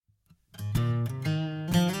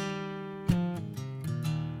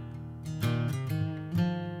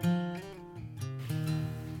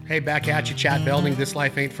Hey, back at you, Chad Belding, This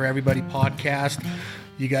Life Ain't For Everybody podcast.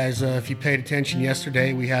 You guys, if you paid attention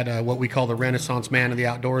yesterday, we had what we call the Renaissance Man of the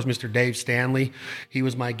Outdoors, Mr. Dave Stanley. He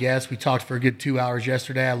was my guest. We talked for a good 2 hours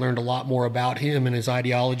yesterday. I learned a lot more about him and his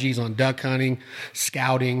ideologies on duck hunting,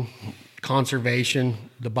 scouting, conservation,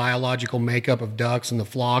 the biological makeup of ducks and the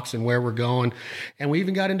flocks and where we're going. And we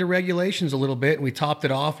even got into regulations a little bit, and we topped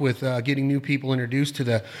it off with getting new people introduced to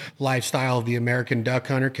the lifestyle of the American duck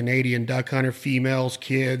hunter, Canadian duck hunter, females,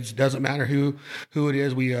 kids, doesn't matter who it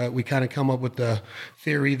is. We kind of come up with the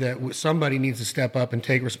theory that somebody needs to step up and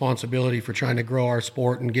take responsibility for trying to grow our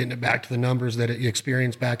sport and getting it back to the numbers that it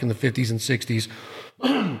experienced back in the 50s and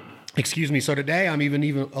 60s. Excuse me. So today I'm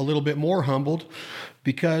even a little bit more humbled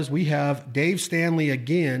because we have Dave Stanley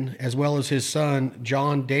again, as well as his son,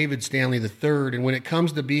 John David Stanley III. And when it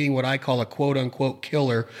comes to being what I call a quote unquote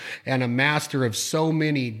killer and a master of so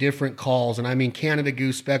many different calls, and I mean Canada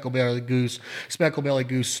goose, speckled belly goose,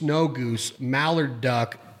 snow goose, mallard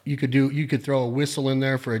duck. You could throw a whistle in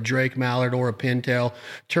there for a drake mallard or a pintail,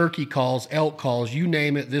 turkey calls, elk calls, you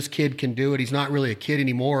name it. This kid can do it. He's not really a kid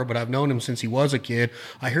anymore, but I've known him since he was a kid.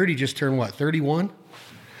 I heard he just turned, 31?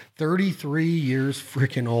 33 years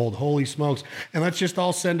freaking old. Holy smokes. And let's just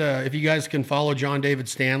all send if you guys can follow John David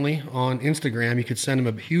Stanley on Instagram, you could send him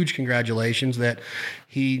a huge congratulations that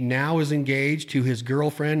he now is engaged to his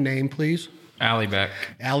girlfriend. Name, please. Allie Beck.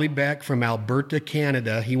 Allie Beck from Alberta,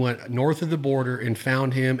 Canada. He went north of the border and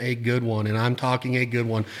found him a good one, and I'm talking a good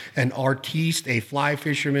one. An artiste, a fly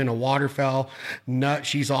fisherman, a waterfowl nut.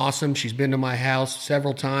 She's awesome. She's been to my house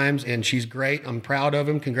several times, and she's great. I'm proud of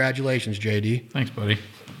him. Congratulations, JD. Thanks, buddy.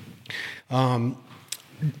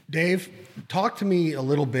 Dave, talk to me a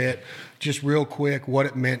little bit, just real quick, what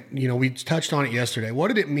it meant. You know, we touched on it yesterday. What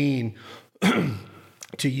did it mean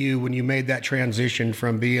to you when you made that transition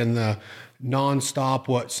from being the nonstop,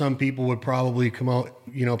 what some people would probably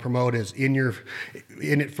promote as in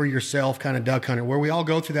it for yourself kind of duck hunter, where we all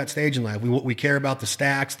go through that stage in life. We care about the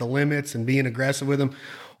stacks, the limits, and being aggressive with them.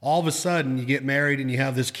 All of a sudden, you get married and you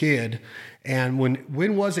have this kid. And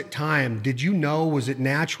when was it time? Did you know? Was it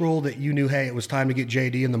natural that you knew, hey, it was time to get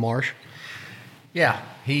JD in the marsh? Yeah,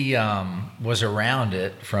 he was around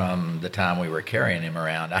it from the time we were carrying him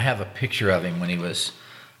around. I have a picture of him when he was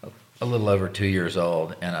a little over 2 years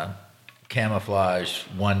old in a camouflage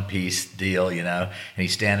one-piece deal, and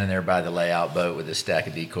he's standing there by the layout boat with a stack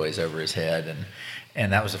of decoys over his head,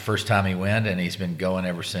 and that was the first time he went, and he's been going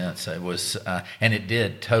ever since. It was, and it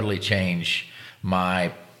did totally change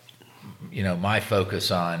my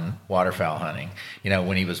focus on waterfowl hunting.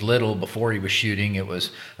 When he was little, before he was shooting, it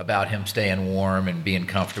was about him staying warm and being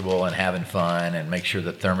comfortable and having fun and make sure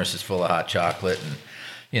the thermos is full of hot chocolate, and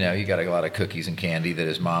you got a lot of cookies and candy that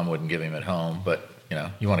his mom wouldn't give him at home, but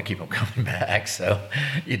you want to keep him coming back, so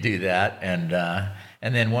you do that.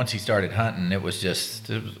 And then once he started hunting,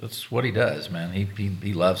 it's what he does, man.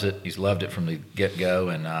 He loves it. He's loved it from the get-go,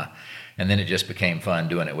 and then it just became fun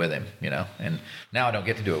doing it with him, And now I don't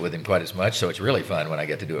get to do it with him quite as much, so it's really fun when I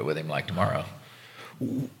get to do it with him, like tomorrow.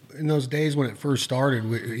 In those days when it first started,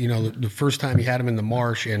 the first time you had him in the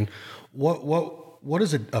marsh, and what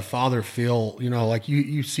does a father feel? Like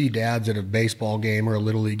you see dads at a baseball game or a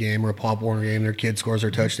Little League game or a Pop Warner game, their kid scores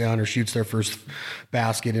their touchdown or shoots their first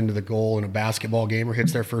basket into the goal in a basketball game or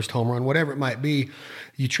hits their first home run, whatever it might be.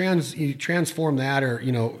 You transform that or,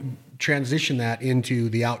 transition that into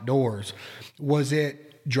the outdoors. Was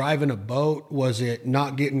it driving a boat? Was it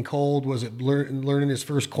not getting cold? Was it learning his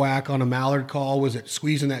first quack on a mallard call? Was it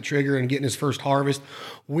squeezing that trigger and getting his first harvest?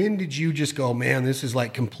 When did you just go, man, this is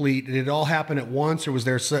like complete? Did it all happen at once, or was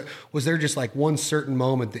there just like one certain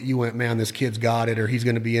moment that you went, man, this kid's got it, or he's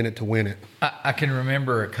going to be in it to win it? I can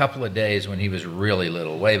remember a couple of days when he was really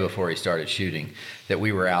little, way before he started shooting, that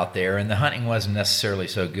we were out there, and the hunting wasn't necessarily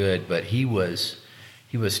so good, but he was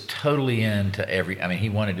totally into he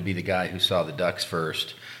wanted to be the guy who saw the ducks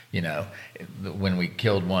first. When we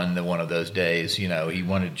killed one of those days, he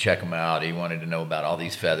wanted to check them out. He wanted to know about all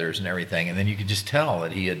these feathers and everything. And then you could just tell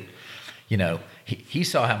that he had, he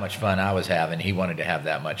saw how much fun I was having. He wanted to have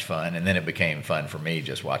that much fun. And then it became fun for me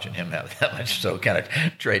just watching him have that much. So kind of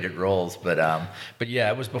traded roles. But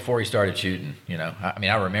yeah, it was before he started shooting,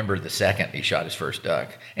 I remember the second he shot his first duck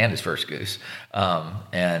and his first goose.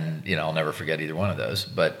 And I'll never forget either one of those.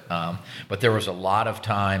 But there was a lot of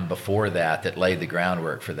time before that laid the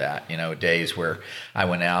groundwork for that, days where I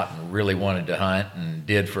went out and really wanted to hunt and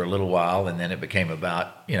did for a little while. And then it became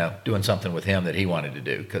about, doing something with him that he wanted to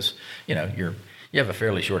do. Because, you have a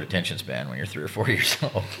fairly short attention span when you're 3 or 4 years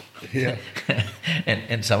old. Yeah.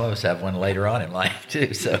 and some of us have one later on in life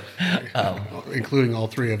too. So, including all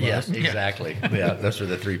three of yes, us. exactly. Yeah, those are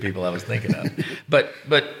the 3 people I was thinking of. But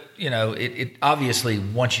it obviously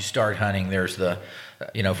once you start hunting, there's the,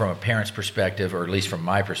 from a parent's perspective, or at least from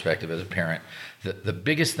my perspective as a parent, the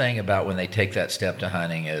biggest thing about when they take that step to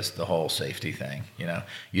hunting is the whole safety thing.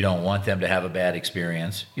 You don't want them to have a bad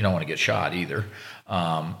experience. You don't want to get shot either.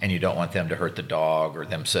 And you don't want them to hurt the dog or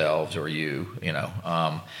themselves or you.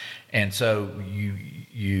 And so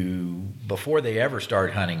you before they ever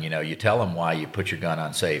start hunting, you tell them why you put your gun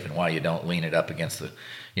on safe and why you don't lean it up against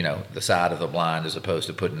the side of the blind as opposed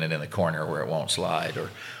to putting it in the corner where it won't slide,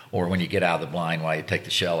 or when you get out of the blind, why you take the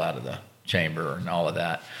shell out of the chamber and all of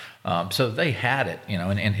that. So they had it,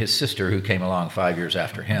 and his sister, who came along 5 years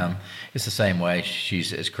after him, is the same way.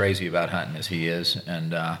 She's as crazy about hunting as he is,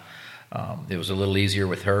 and it was a little easier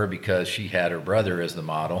with her because she had her brother as the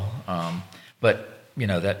model. But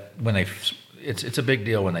that when it's a big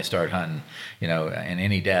deal when they start hunting, and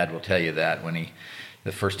any dad will tell you that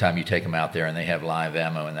the first time you take them out there and they have live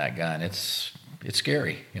ammo in that gun, it's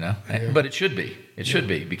scary, Yeah. But it should be. It should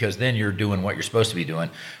be, because then you're doing what you're supposed to be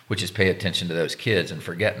doing, which is pay attention to those kids and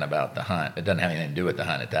forgetting about the hunt. It doesn't have anything to do with the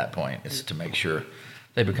hunt at that point. It's to make sure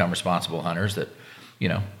they become responsible hunters that,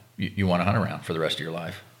 you want to hunt around for the rest of your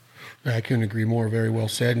life. I couldn't agree more. Very well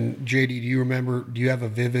said. And JD, do you have a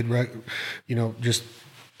vivid, just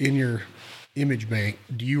in your image bank,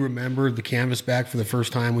 do you remember the canvasback for the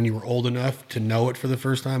first time when you were old enough to know it for the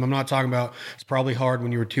first time? I'm not talking about, it's probably hard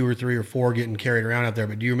when you were 2 or 3 or 4 getting carried around out there,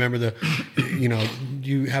 but do you remember do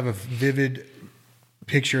you have a vivid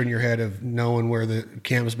picture in your head of knowing where the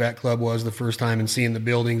Canvasback Club was the first time and seeing the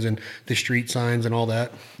buildings and the street signs and all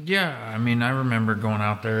that? Yeah, I mean, I remember going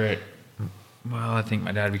out there I think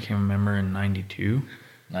my dad became a member in 92.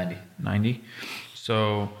 90.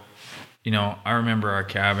 So, I remember our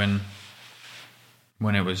cabin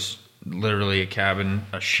when it was literally a cabin,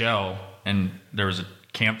 a shell, and there was a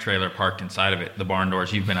camp trailer parked inside of it. The barn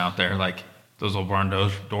doors, you've been out there, like those old barn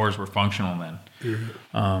doors were functional then.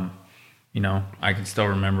 Mm-hmm. I can still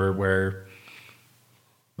remember where,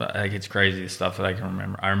 like, it's crazy the stuff that I can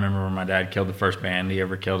remember. I remember when my dad killed the first band he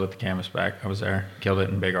ever killed at the Canvasback. I was there, killed it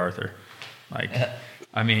in Big Arthur.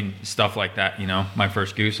 Stuff like that, My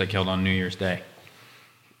first goose I killed on New Year's Day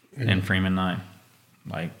in Freeman 9.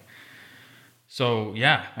 So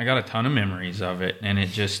yeah, I got a ton of memories of it, and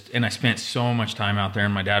I spent so much time out there,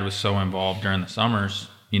 and my dad was so involved during the summers,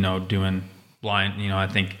 doing blind, I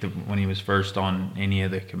think when he was first on any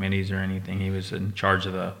of the committees or anything, he was in charge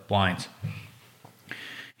of the blinds.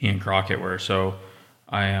 He and Crockett were, so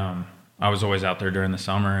I was always out there during the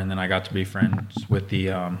summer, and then I got to be friends with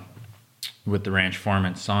the ranch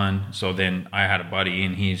foreman's son. So then I had a buddy,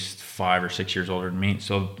 and he's 5 or 6 years older than me.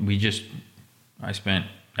 So I spent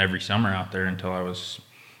every summer out there until I was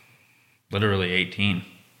literally 18,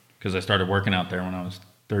 because I started working out there when I was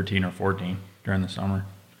 13 or 14 during the summer.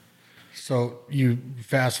 So you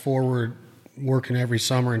fast forward working every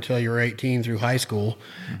summer until you're 18 through high school,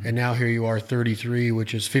 mm-hmm. and now here you are 33,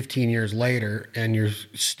 which is 15 years later, and you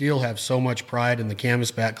still have so much pride in the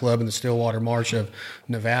Canvasback Club in the Stillwater Marsh of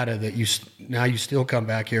Nevada that you still come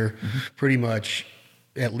back here mm-hmm. pretty much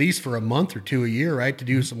at least for a month or 2 a year, right, to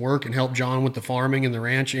do some work and help John with the farming and the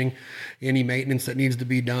ranching, any maintenance that needs to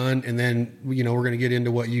be done. And then, we're going to get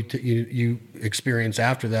into what you experience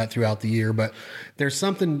after that throughout the year. But there's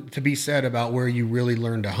something to be said about where you really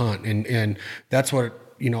learn to hunt. And that's what,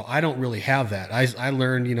 I don't really have that. I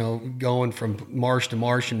learned, going from marsh to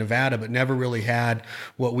marsh in Nevada, but never really had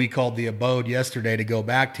what we called the abode yesterday to go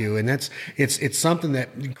back to. And it's something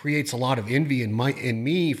that creates a lot of envy in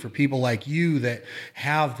me for people like you that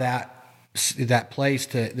have that place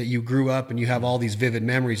that you grew up and you have all these vivid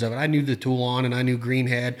memories of it. I knew the Toulon and I knew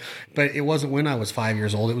Greenhead, but it wasn't when I was 5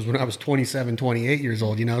 years old. It was when I was 27, 28 years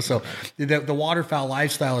old, So the waterfowl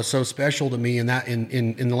lifestyle is so special to me in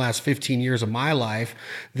the last 15 years of my life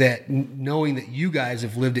that knowing that you guys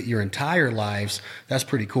have lived it your entire lives, that's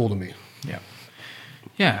pretty cool to me. Yeah.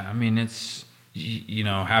 Yeah. I mean, it's,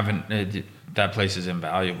 having that place is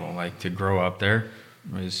invaluable. Like, to grow up there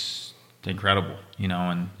was incredible,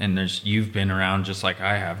 and you've been around just like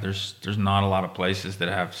I have. There's not a lot of places that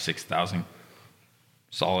have 6,000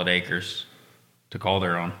 solid acres to call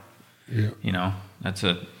their own. Yeah. That's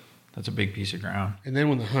a big piece of ground. And then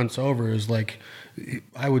when the hunt's over, is like,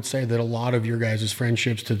 I would say that a lot of your guys'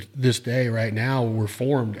 friendships to this day right now were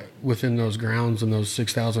formed within those grounds and those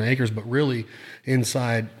 6,000 acres, but really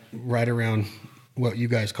inside right around what you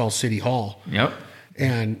guys call City Hall. Yep.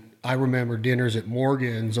 And I remember dinners at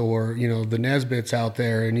Morgan's, or the Nesbitts out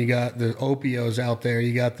there, and you got the Opios out there.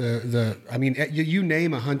 You got you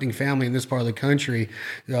name a hunting family in this part of the country,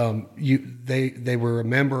 they were a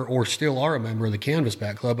member or still are a member of the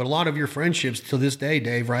Canvasback Club. But a lot of your friendships to this day,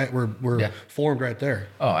 Dave, right, were formed right there.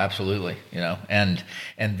 Oh, absolutely. And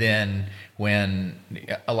then when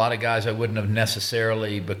a lot of guys I wouldn't have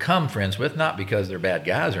necessarily become friends with, not because they're bad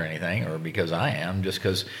guys or anything, or because I am, just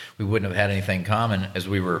because we wouldn't have had anything common as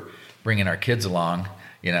we were bringing our kids along,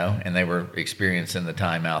 and they were experiencing the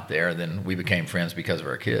time out there, then we became friends because of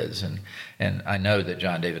our kids. And I know that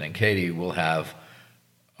John David and Katie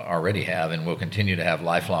already have, and will continue to have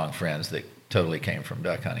lifelong friends that totally came from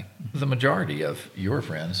duck hunting. The majority of your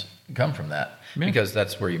friends come from that, because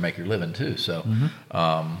that's where you make your living too. So,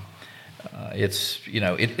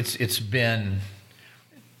 it's been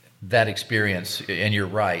that experience, and you're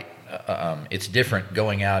right. It's different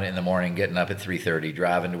going out in the morning, getting up at 3:30,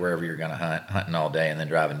 driving to wherever you're going to hunt, hunting all day, and then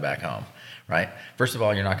driving back home, right? First of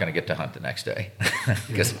all, you're not going to get to hunt the next day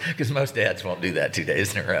because most dads won't do that 2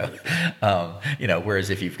 days in a row. Whereas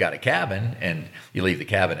if you've got a cabin and you leave the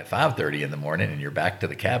cabin at 5:30 in the morning and you're back to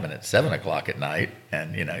the cabin at 7 o'clock at night,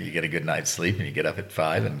 and you get a good night's sleep and you get up at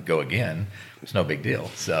 5 and go again, it's no big deal.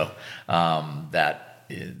 So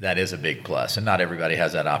that is a big plus, and not everybody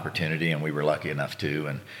has that opportunity, and we were lucky enough to,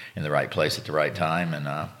 and in the right place at the right time,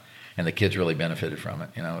 and the kids really benefited from it.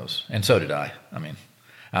 And so did I. I mean,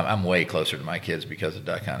 I'm way closer to my kids because of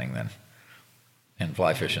duck hunting and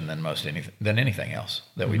fly fishing than anything else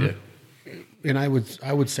that we do. And I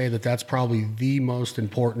would say that that's probably the most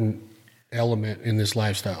important element in this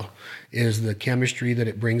lifestyle, is the chemistry that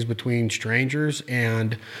it brings between strangers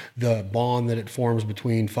and the bond that it forms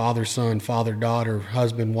between father, son, father, daughter,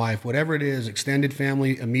 husband, wife, whatever it is, extended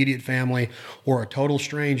family, immediate family, or a total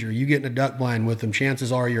stranger. You get in a duck blind with them,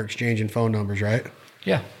 chances are you're exchanging phone numbers, right?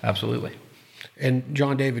 Yeah, absolutely. And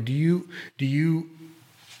John David,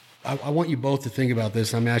 I want you both to think about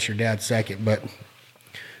this. I'm going to ask your dad second, but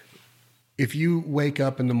if you wake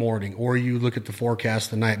up in the morning or you look at the forecast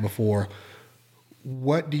the night before,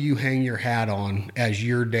 what do you hang your hat on as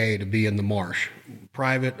your day to be in the marsh?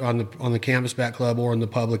 Private on the Canvasback Club or in the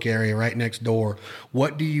public area right next door?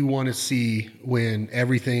 What do you want to see when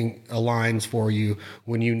everything aligns for you,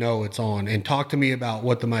 when you know it's on? And talk to me about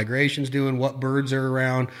what the migration's doing, what birds are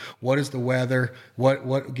around, what is the weather,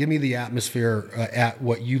 what give me the atmosphere at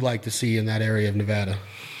what you like to see in that area of Nevada.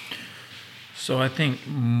 So I think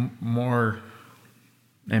more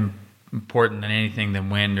important than anything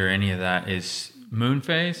than wind or any of that is moon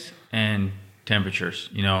phase and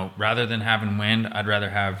temperatures. Rather than having wind, I'd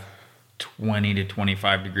rather have 20 to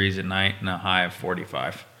 25 degrees at night and a high of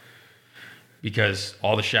 45, because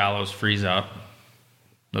all the shallows freeze up.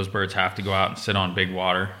 Those birds have to go out and sit on big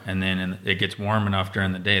water, and then it gets warm enough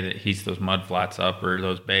during the day that it heats those mud flats up or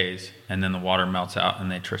those bays, and then the water melts out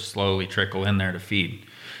and they slowly trickle in there to feed.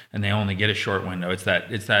 And they only get a short window. It's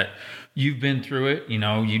that you've been through it.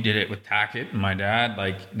 You did it with Tackett and my dad,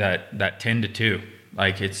 like that 10 to 2.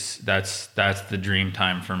 Like that's the dream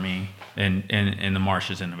time for me in the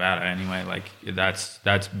marshes in Nevada anyway. Like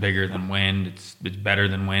that's bigger than wind. It's better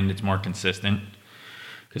than wind. It's more consistent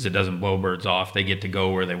because it doesn't blow birds off. They get to go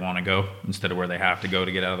where they want to go instead of where they have to go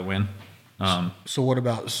to get out of the wind. So what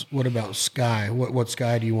about sky? What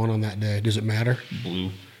sky do you want on that day? Does it matter?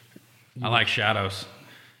 Blue. I like shadows.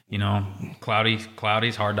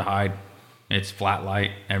 Cloudy's hard to hide. It's flat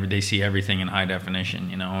light. They see everything in high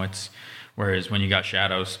definition. It's whereas when you got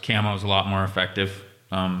shadows, camo's a lot more effective.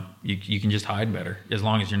 You can just hide better as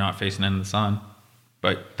long as you're not facing into the sun.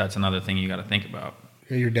 But that's another thing you got to think about.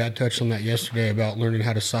 Yeah, your dad touched on that yesterday about learning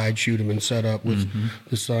how to side shoot them and set up with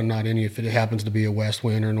the sun not in you if it happens to be a west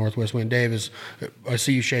wind or northwest wind. Dave, I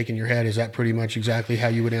see you shaking your head. Is that pretty much exactly how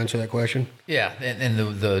you would answer that question? Yeah, and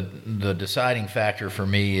the deciding factor for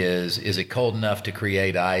me is it cold enough to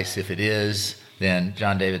create ice? If it is, then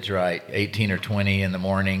John David's right, 18 or 20 in the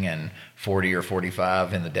morning and 40 or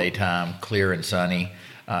 45 in the daytime, clear and sunny.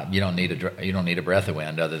 You don't need a breath of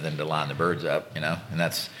wind other than to line the birds up, and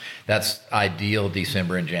that's ideal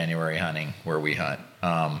December and January hunting where we hunt.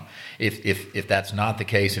 If that's not the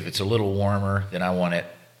case, if it's a little warmer, then I want it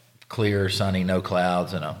clear, sunny, no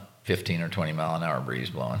clouds, and a 15 or 20 mile an hour breeze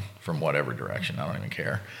blowing from whatever direction. I don't even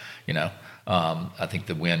care, I think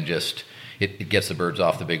the wind just it gets the birds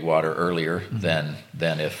off the big water earlier than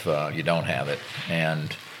if you don't have it,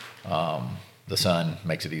 and the sun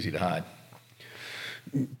makes it easy to hide.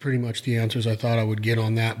 Pretty much the answers I thought I would get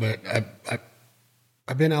on that, but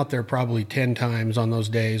I've been out there probably 10 times on those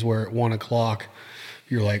days where at 1 o'clock,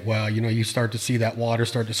 you're like, wow, you start to see that water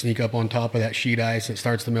start to sneak up on top of that sheet ice, and it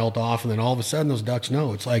starts to melt off, and then all of a sudden those ducks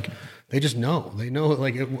know. It's like they just know. They know,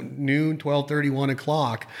 like at noon, 12:30, 1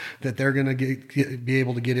 o'clock, that they're going to be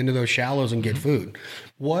able to get into those shallows and get food.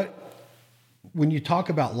 When you talk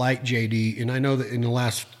about light, JD, and I know that in the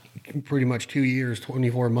last pretty much 2 years,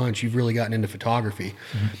 24 months, you've really gotten into photography.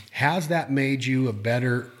 Has that made you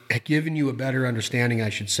given you a better understanding, I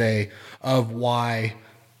should say, of why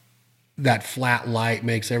that flat light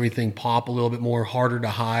makes everything pop a little bit more, harder to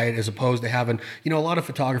hide, as opposed to having, a lot of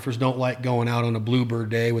photographers don't like going out on a bluebird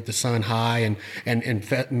day with the sun high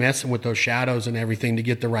and messing with those shadows and everything to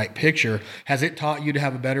get the right picture. Has it taught you to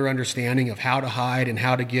have a better understanding of how to hide and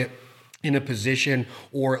how to get in a position,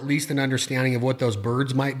 or at least an understanding of what those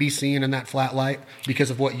birds might be seeing in that flat light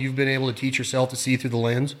because of what you've been able to teach yourself to see through the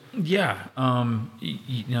lens? Yeah.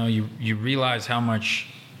 You realize how much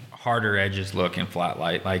harder edges look in flat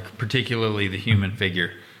light, like particularly the human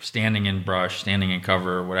figure standing in brush, standing in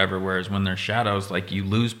cover or whatever. Whereas when there's shadows, like you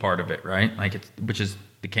lose part of it, right? Which is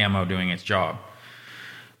the camo doing its job.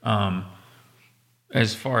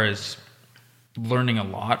 As far as learning a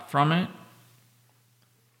lot from it,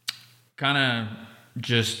 kind of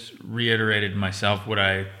just reiterated myself what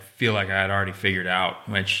I feel like I had already figured out,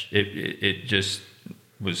 which it just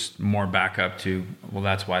was more back up to, well,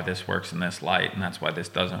 that's why this works in this light, and that's why this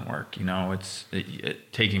doesn't work. It's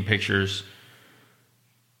taking pictures.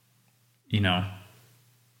 You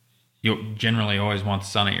generally always want the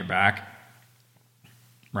sun at your back,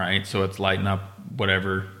 right? So it's lighting up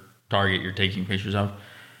whatever target you're taking pictures of. It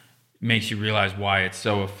makes you realize why it's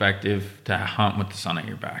so effective to hunt with the sun at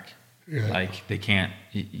your back. Yeah. Like they can't,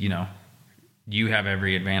 you have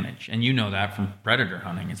every advantage. And you know that from predator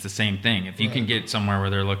hunting. It's the same thing. If you can get somewhere where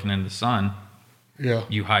they're looking in the sun,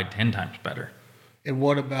 you hide 10 times better. And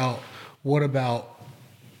what about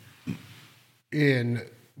in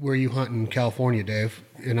where you hunt in California, Dave?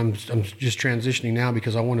 And I'm just transitioning now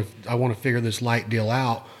because I want to figure this light deal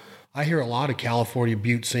out. I hear a lot of California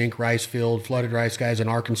Butte Sink, rice field, flooded rice guys in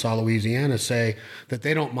Arkansas, Louisiana say that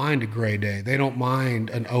they don't mind a gray day. They don't mind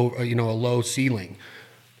a low ceiling.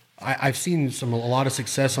 I've seen a lot of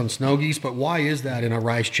success on snow geese, but why is that in a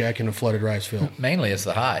rice check in a flooded rice field? Mainly it's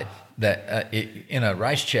the hide. In a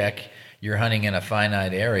rice check, you're hunting in a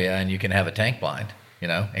finite area and you can have a tank blind,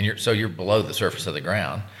 and you're below the surface of the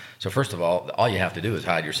ground. So first of all you have to do is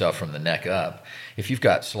hide yourself from the neck up. If you've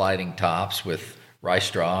got sliding tops with rice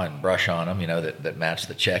straw and brush on them, that match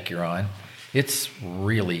the check you're on, it's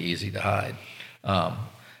really easy to hide.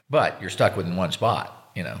 But you're stuck within one spot,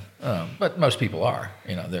 but most people are,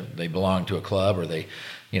 they belong to a club, or they,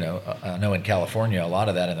 I know in California, a lot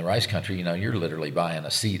of that in the rice country, you're literally buying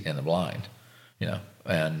a seat in the blind,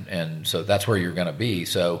 and so that's where you're going to be.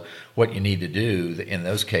 So what you need to do in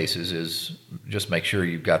those cases is just make sure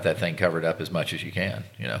you've got that thing covered up as much as you can,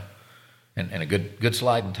 And a good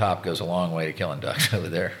sliding top goes a long way to killing ducks over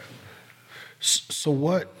there. So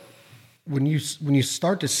when you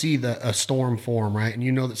start to see a storm form, right, and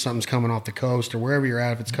you know that something's coming off the coast or wherever you're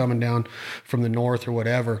at, if it's coming down from the north or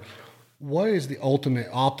whatever, what is the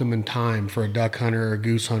optimum time for a duck hunter or a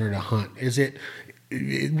goose hunter to hunt? Is it,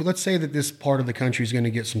 let's say that this part of the country is going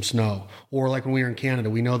to get some snow, or like when we were in Canada,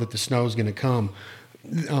 we know that the snow is going to come.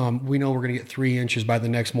 We know we're going to get 3 inches by the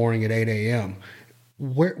next morning at 8 a.m.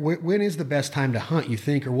 When is the best time to hunt, you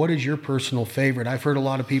think, or what is your personal favorite? I've heard a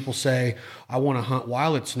lot of people say, I want to hunt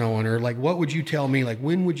while it's snowing, or like, what would you tell me? Like,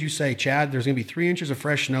 when would you say, Chad, there's going to be 3 inches of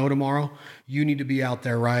fresh snow tomorrow. You need to be out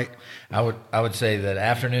there, right? I would say that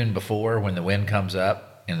afternoon before, when the wind comes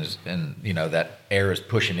up and that air is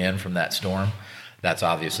pushing in from that storm, that's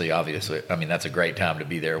obviously, I mean, that's a great time to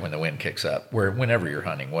be there when the wind kicks up, whenever you're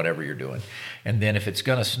hunting, whatever you're doing. And then if it's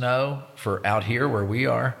going to snow for out here where we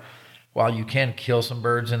are, while you can kill some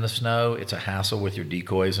birds in the snow, it's a hassle with your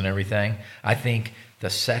decoys and everything. I think the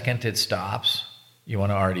second it stops, you want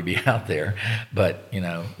to already be out there. But,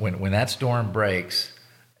 when that storm breaks,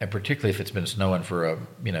 and particularly if it's been snowing for a,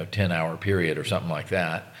 10-hour period or something like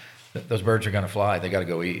that, those birds are going to fly. They got to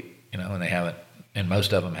go eat, and they haven't, and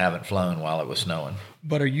most of them haven't flown while it was snowing.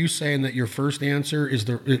 But are you saying that your first answer is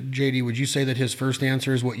JD, would you say that his first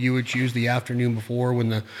answer is what you would choose the afternoon before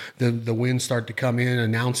when the winds start to come in,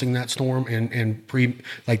 announcing that storm and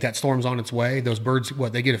like that storm's on its way? Those birds,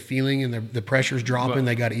 they get a feeling and the pressure's dropping,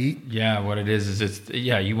 they got to eat? Yeah, what it is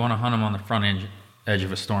you want to hunt them on the front edge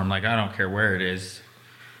of a storm. Like, I don't care where it is.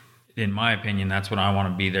 In my opinion, that's when I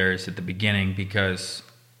want to be there, is at the beginning, because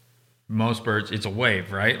most birds, it's a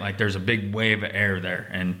wave, right? Like, there's a big wave of air there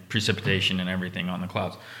and precipitation and everything on the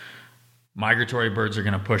clouds. Migratory birds are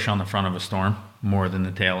going to push on the front of a storm more than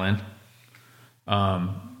the tail end.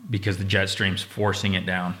 because the jet stream's forcing it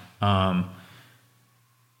down.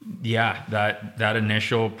 Yeah, that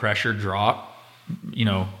initial pressure drop,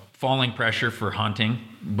 falling pressure for hunting,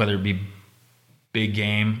 whether it be big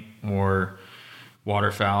game or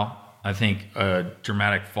waterfowl, I think a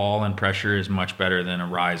dramatic fall in pressure is much better than a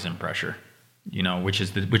rise in pressure,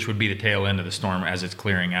 which would be the tail end of the storm as it's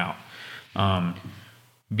clearing out.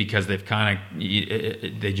 Because they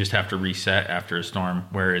just have to reset after a storm.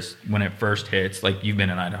 Whereas when it first hits, like you've been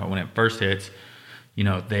in Idaho, when it first hits,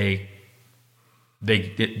 the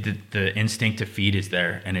instinct to feed is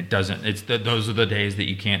there, and it doesn't. Those are the days that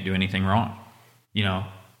you can't do anything wrong.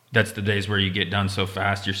 That's the days where you get done so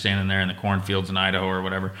fast. You're standing there in the cornfields in Idaho or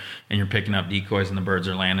whatever, and you're picking up decoys, and the birds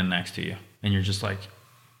are landing next to you, and you're just like,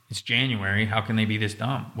 it's January. How can they be this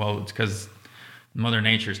dumb? Well, it's because Mother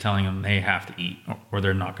Nature is telling them they have to eat, or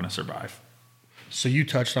they're not going to survive. So you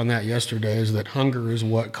touched on that yesterday, is that hunger is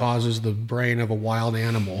what causes the brain of a wild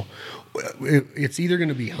animal. It's either going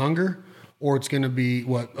to be hunger, or it's going to be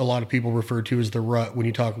what a lot of people refer to as the rut when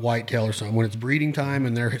you talk whitetail or something. When it's breeding time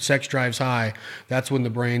and their sex drive's high, that's when the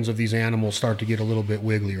brains of these animals start to get a little bit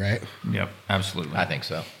wiggly, right? Yep, absolutely. I think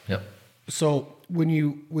so. Yep. So when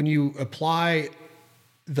you apply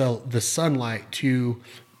the sunlight to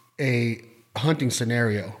a hunting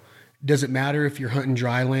scenario, does it matter if you're hunting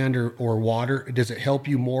dry land or water? Does it help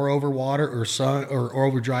you more over water or sun or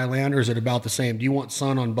over dry land, or is it about the same? Do you want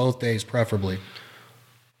sun on both days preferably?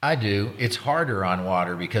 I do. It's harder on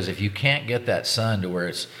water because if you can't get that sun to where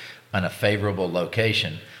it's in a favorable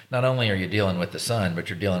location, not only are you dealing with the sun, but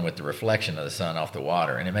you're dealing with the reflection of the sun off the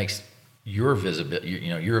water, and it makes your visibility,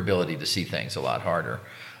 your ability to see things a lot harder.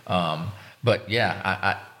 But yeah,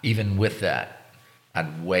 I even with that,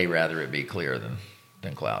 I'd way rather it be clear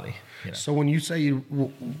than cloudy. So when you say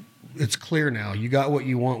it's clear now, you got what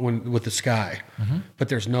you want with the sky, but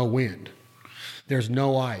there's no wind, there's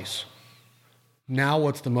no ice. Now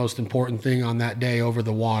what's the most important thing on that day over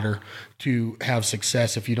the water to have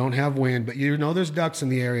success? If you don't have wind, but there's ducks in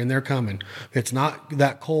the area and they're coming. It's not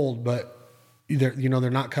that cold, but they're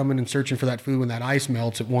not coming and searching for that food when that ice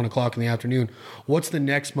melts at 1 o'clock in the afternoon. What's the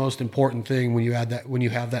next most important thing when you have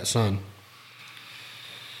that sun?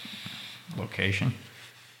 Location.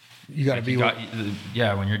 You got to be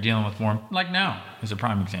when you're dealing with warm, like now is a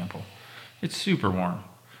prime example. It's super warm,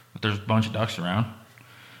 but there's a bunch of ducks around.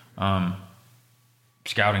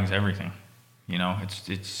 Scouting's everything.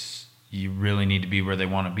 It's you really need to be where they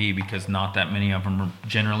want to be because not that many of them are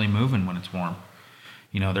generally moving when it's warm.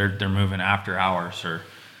 They're moving after hours,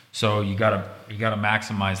 so you gotta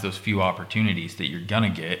maximize those few opportunities that you're gonna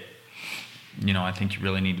get. I think you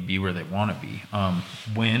really need to be where they want to be.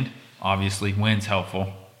 Wind, obviously, wind's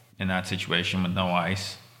helpful in that situation with no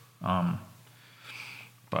ice.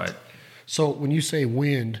 But so when you say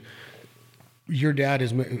wind, your dad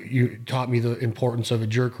you taught me the importance of a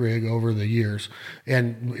jerk rig over the years,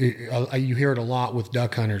 and you hear it a lot with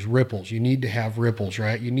duck hunters. Ripples. You need to have ripples,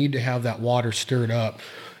 right? You need to have that water stirred up.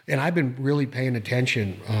 And I've been really paying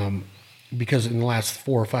attention because in the last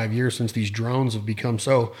 4 or 5 years, since these drones have become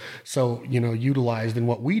so utilized in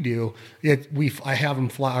what we do, I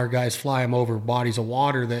have our guys fly them over bodies of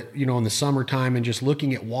water that in the summertime, and just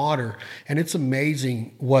looking at water, and it's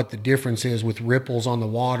amazing what the difference is with ripples on the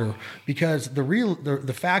water. Because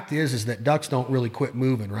the fact is that ducks don't really quit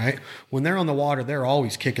moving, right? When they're on the water, they're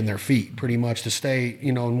always kicking their feet pretty much to stay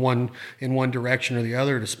in one direction or the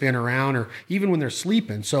other, to spin around, or even when they're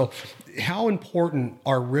sleeping. So how important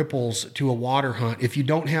are ripples to a water hunt if you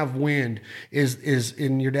don't have wind?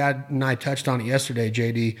 And your dad and I touched on it yesterday,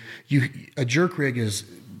 JD. A jerk rig is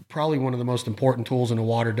probably one of the most important tools in a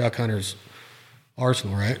water duck hunter's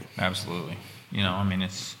arsenal, right? Absolutely.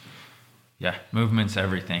 Movement's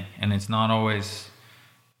everything, and it's not always.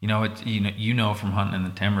 From hunting in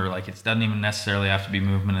the timber, like it doesn't even necessarily have to be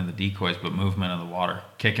movement of the decoys, but movement of the water,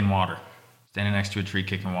 kicking water, standing next to a tree,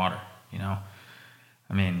 kicking water.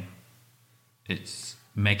 It's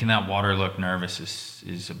making that water look nervous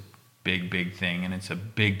is a big thing, and it's a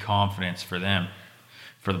big confidence for them,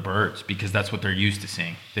 for the birds, because that's what they're used to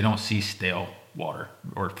seeing. They don't see stale water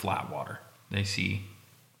or flat water. They see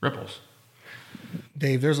ripples.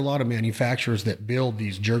 Dave, there's a lot of manufacturers that build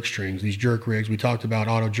these jerk strings, these jerk rigs. We talked about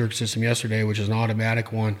Auto Jerk System yesterday, which is an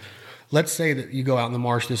automatic one. Let's say that you go out in the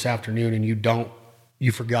marsh this afternoon and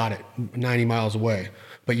you forgot it 90 miles away,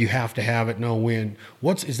 but you have to have it, no wind.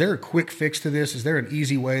 Is there a quick fix to this? Is there an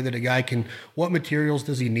easy way that a guy what materials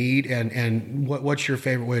does he need, and what's your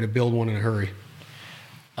favorite way to build one in a hurry?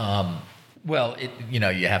 Well,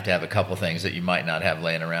 you have to have a couple things that you might not have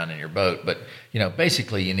laying around in your boat, but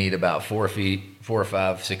basically you need about 4 or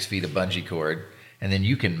 5, 6 feet of bungee cord, And then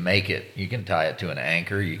you can make it, you can tie it to an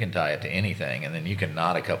anchor, you can tie it to anything, and then you can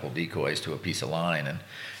knot a couple decoys to a piece of line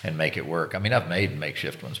and make it work. I mean, I've made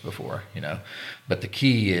makeshift ones before, but the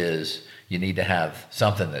key is you need to have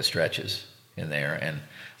something that stretches in there, and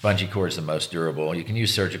bungee cord is the most durable. You can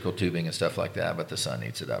use surgical tubing and stuff like that, but the sun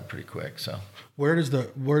eats it up pretty quick. So where does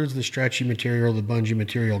the stretchy material, the bungee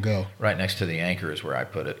material go? right next to the anchor is where I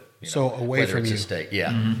put it. So away whether from it's you. a stake,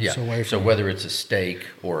 yeah, Mm-hmm. yeah. So away So from whether it's a stake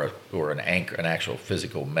or an anchor, an actual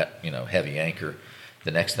physical, heavy anchor,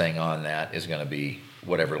 the next thing on that is going to be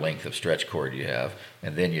whatever length of stretch cord you have,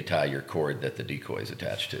 and then you tie your cord that the decoy is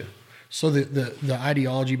attached to. So the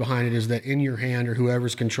ideology behind it is that in your hand or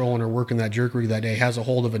whoever's controlling or working that jerk rig that day has a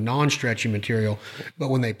hold of a non-stretchy material, but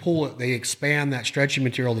when they pull it, they expand that stretchy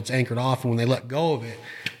material that's anchored off, and when they let go of it,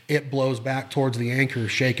 it blows back towards the anchor,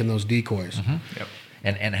 shaking those decoys. Mm-hmm. Yep.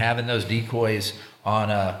 And having those decoys on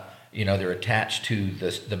they're attached to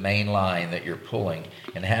the main line that you're pulling,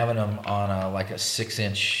 and having them on a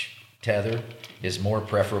 6-inch tether is more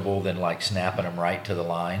preferable than like snapping them right to the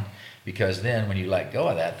line, because then when you let go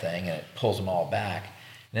of that thing and it pulls them all back,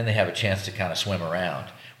 then they have a chance to kind of swim around.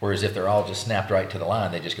 Whereas if they're all just snapped right to the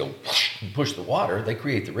line, they just go and push the water, they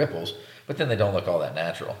create the ripples, but then they don't look all that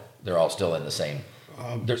natural. They're all still in the same,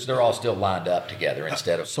 they're all still lined up together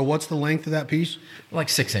instead of, So what's the length of that piece? like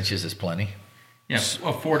 6 inches is plenty. Yeah,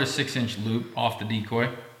 a 4 to 6 inch loop off the decoy.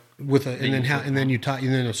 And then you tie,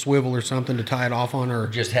 and then a swivel or something to tie it off on, or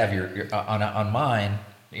Just have your on mine,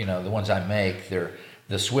 the ones I make,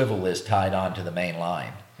 the swivel is tied onto the main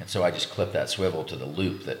line, and so I just clip that swivel to the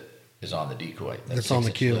loop that is on the decoy. that's on the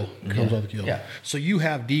 6-inch keel. loop. It comes Yeah. on the keel. Yeah. So you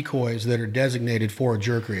have decoys that are designated for a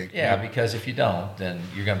jerk rig. Yeah, because if you don't, then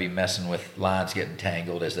you're going to be messing with lines getting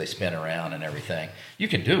tangled as they spin around and everything. You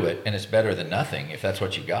can do it, and it's better than nothing if that's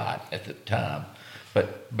what you got at the time.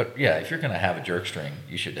 But yeah, if you're going to have a jerk string,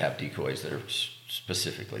 you should have decoys that are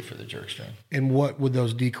specifically for the jerk string. And what would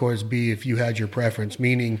those decoys be if you had your preference?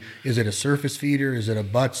 Meaning, is it a surface feeder? Is it a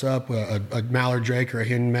butts up, a mallard drake or a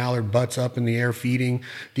hidden mallard butts up in the air feeding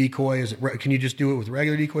decoy? Can you just do it with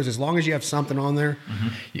regular decoys as long as you have something on there?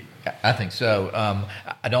 I think so.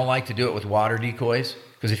 I don't like to do it with water decoys,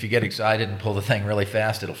 because if you get excited and pull the thing really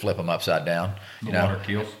fast, it'll flip them upside down. Water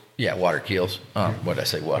keels. Yeah, water keels. What did I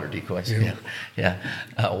say? Water decoys. Yeah.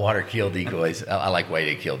 Water keel decoys. I like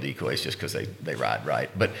weighted keel decoys just because they ride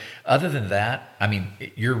right. But other than that, I mean,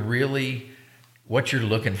 what you're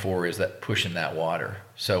looking for is that pushing that water.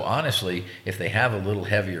 So honestly, if they have a little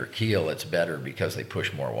heavier keel, it's better because they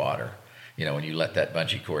push more water. When you let that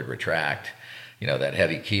bungee cord retract, that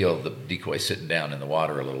heavy keel, the decoy's sitting down in the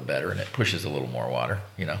water a little better, and it pushes a little more water.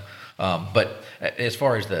 But as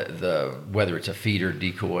far as the whether it's a feeder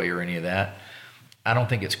decoy or any of that, I don't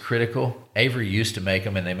think it's critical. Avery used to make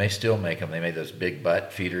them, and they may still make them. They made those big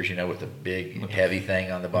butt feeders, with the big heavy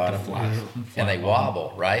thing on the bottom, and they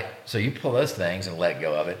wobble, right? So you pull those things and let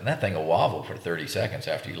go of it, and that thing will wobble for 30 seconds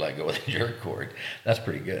after you let go of the jerk cord. That's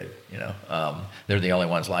pretty good, They're the only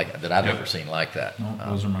ones like that I've ever seen like that. No,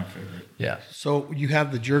 those are my favorite. Yeah. So you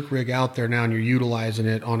have the jerk rig out there now, and you're utilizing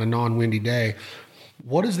it on a non-windy day.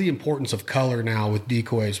 What is the importance of color now with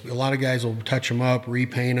decoys? A lot of guys will touch them up,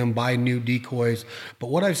 repaint them, buy new decoys. But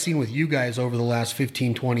what I've seen with you guys over the last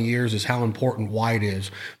 15, 20 years is how important white is,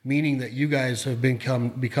 meaning that you guys have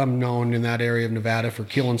become known in that area of Nevada for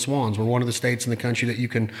killing swans. We're one of the states in the country that you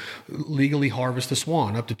can legally harvest a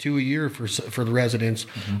swan, up to 2 a year for the residents.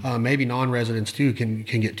 Maybe non-residents too can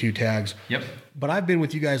get 2 tags. Yep. But I've been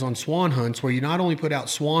with you guys on swan hunts where you not only put out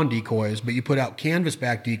swan decoys, but you put out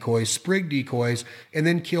canvasback decoys, sprig decoys, and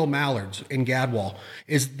then kill mallards in gadwall.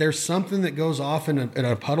 Is there something that goes off in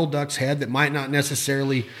a puddle duck's head that might not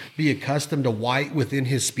necessarily be accustomed to white within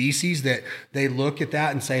his species, that they look at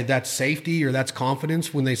that and say that's safety or that's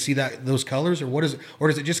confidence when they see those colors? Or what is it? Or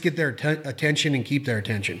does it just get their attention and keep their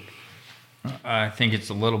attention? I think it's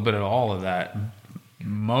a little bit of all of that.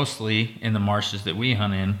 Mostly in the marshes that we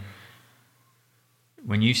hunt in,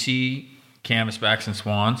 when you see canvasbacks and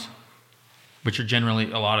swans, which are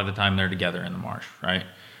generally a lot of the time they're together in the marsh, right?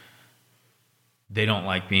 They don't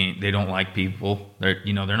like people. They're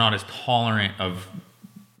not as tolerant of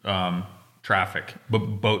traffic,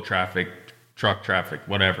 boat traffic, truck traffic,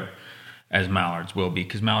 whatever, as mallards will be,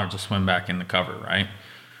 because mallards will swim back in the cover, right?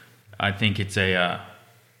 I think it's a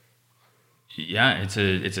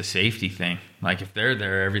safety thing. Like if they're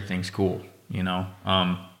there, everything's cool,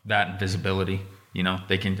 that and visibility.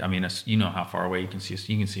 They can. I mean, how far away you can see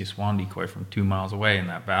a swan decoy from 2 miles away in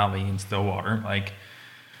that valley in Stillwater. Like,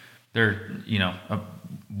 a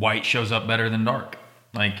white shows up better than dark,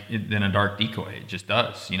 than a dark decoy. It just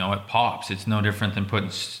does. It pops. It's no different than putting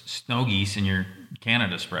snow geese in your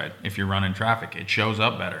Canada spread. If you're running traffic, it shows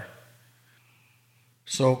up better.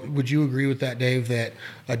 So would you agree with that, Dave, that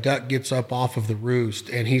a duck gets up off of the roost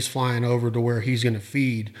and he's flying over to where he's going to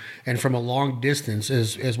feed, and from a long distance,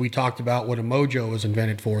 as we talked about what a mojo was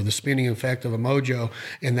invented for, the spinning effect of a mojo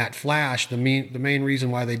and that flash, the main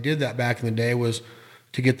reason why they did that back in the day was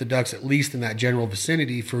to get the ducks at least in that general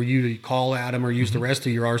vicinity for you to call at them or use the rest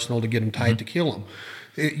of your arsenal to get them tied to kill them.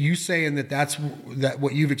 You saying that's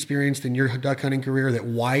what you've experienced in your duck hunting career, that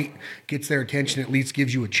white gets their attention, at least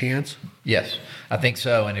gives you a chance? Yes, I think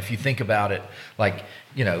so. And if you think about it, like,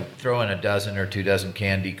 throw in a dozen or 2 dozen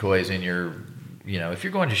canned decoys in your, if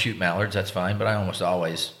you're going to shoot mallards, that's fine. But I almost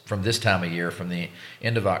always, from this time of year, from the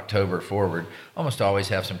end of October forward, almost always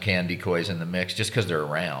have some canned decoys in the mix just because they're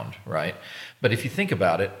around, right? But if you think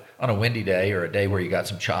about it, on a windy day or a day where you got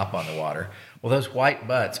some chop on the water, well, those white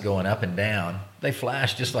butts going up and down, they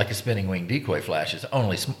flash just like a spinning wing decoy flashes,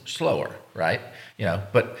 only slower, right?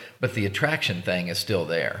 But the attraction thing is still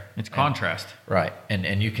there. It's contrast. Right.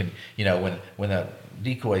 And you can, when a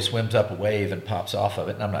decoy swims up a wave and pops off of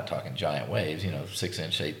it, and I'm not talking giant waves,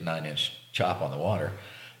 6-inch, 8, 9-inch chop on the water,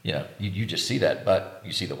 you just see that butt,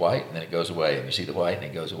 you see the white, and then it goes away, and you see the white, and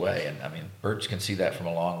it goes away. And, birds can see that from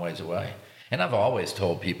a long ways away. And I've always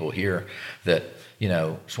told people here that,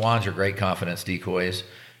 swans are great confidence decoys.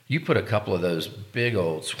 You put a couple of those big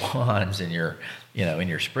old swans in your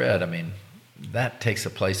spread, that takes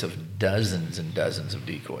the place of dozens and dozens of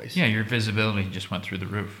decoys. Yeah, your visibility just went through the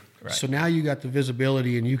roof. Right. So now you got the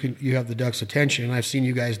visibility and you have the duck's attention. And I've seen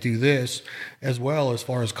you guys do this as well as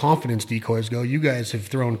far as confidence decoys go. You guys have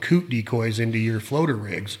thrown coot decoys into your floater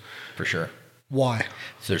rigs. For sure. Why?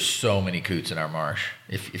 There's so many coots in our marsh.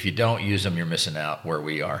 If you don't use them, you're missing out where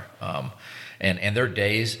we are. And there are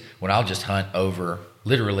days when I'll just hunt over,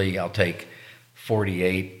 literally I'll take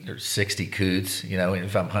 48 or 60 coots,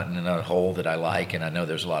 if I'm hunting in a hole that I like and I know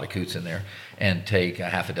there's a lot of coots in there, and take a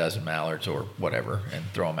half a dozen mallards or whatever and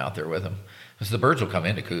throw them out there with them. Because the birds will come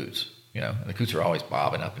into coots, and the coots are always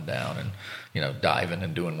bobbing up and down and, diving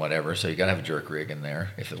and doing whatever. So you got to have a jerk rig in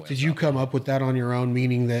there. Did you come up with that on your own,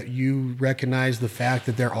 meaning that you recognize the fact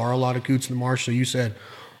that there are a lot of coots in the marsh? So you said,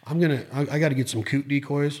 I got to get some coot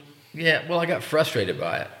decoys. Yeah, well, I got frustrated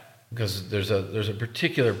by it because there's a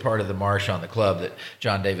particular part of the marsh on the club that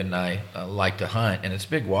John, David, and I like to hunt, and it's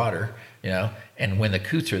big water, and when the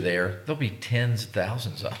coots are there, there'll be tens of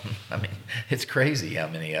thousands of them. It's crazy how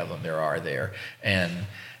many of them there are there. And,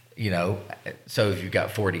 so if you've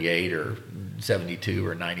got 48 or 72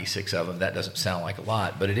 or 96 of them, that doesn't sound like a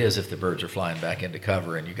lot, but it is if the birds are flying back into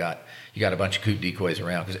cover and you got a bunch of coot decoys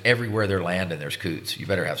around, because everywhere they're landing, there's coots. You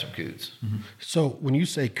better have some coots. Mm-hmm. So when you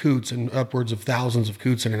say coots and upwards of thousands of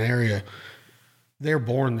coots in an area, they're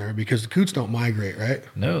born there because the coots don't migrate, right?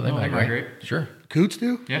 No, they migrate. Sure. Coots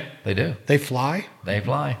do? Yeah. They do. They fly? They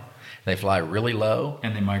fly. They fly really low.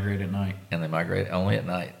 And they migrate at night. And they migrate only at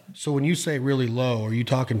night. So when you say really low, are you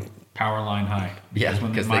talking power line high? Yeah. Because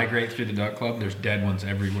when they migrate through the duck club, there's dead ones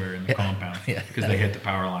everywhere in the compound. Yeah. Because they hit the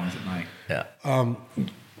power lines at night. Yeah.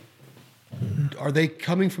 Are they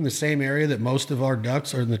coming from the same area that most of our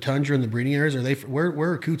ducks are in the tundra and the breeding areas? Are they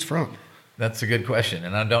where are coots from? That's a good question,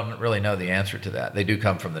 and I don't really know the answer to that. They do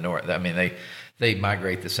come from the north. They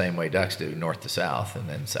migrate the same way ducks do, north to south, and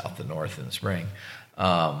then south to north in the spring.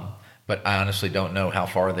 But I honestly don't know how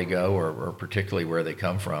far they go or particularly where they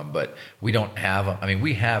come from. But we don't have them.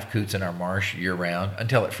 We have coots in our marsh year round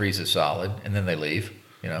until it freezes solid, and then they leave.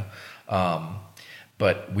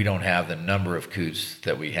 But we don't have the number of coots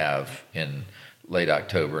that we have in late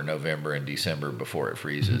October, November, and December before it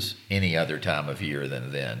freezes any other time of year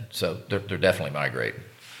than then. So they're definitely migrating.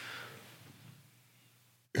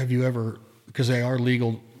 Have you ever, because they are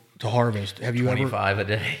legal to harvest, have you 25 a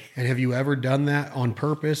day. And have you ever done that on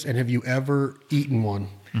purpose? And have you ever eaten one?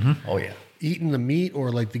 Mm-hmm. Oh, yeah. Eaten the meat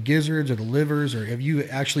or like the gizzards or the livers, or have you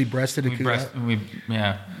actually breasted a coot?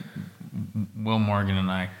 Will Morgan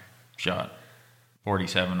and I shot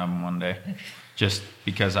 47 of them one day just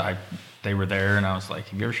because they were there, and I was like,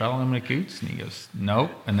 have you ever shot one of them in coots? And he goes,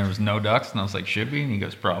 nope. And there was no ducks, and I was like, should be? And he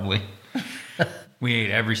goes, probably. We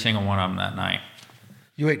ate every single one of them that night.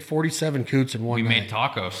 You ate 47 coots in one night. We made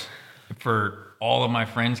tacos for all of my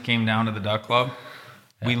friends came down to the duck club.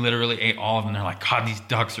 Yeah. We literally ate all of them. They're like, God, these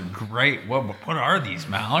ducks are great. What are these,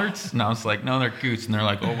 mallards? And I was like, no, they're coots. And they're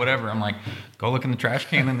like, oh, whatever. I'm like, go look in the trash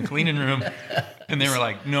can in the cleaning room. And they were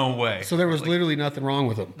like, no way. So there was literally nothing wrong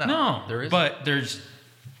with them. No, there isn't. But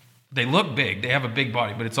they look big. They have a big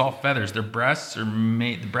body, but it's all feathers. Their breasts are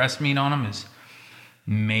the breast meat on them is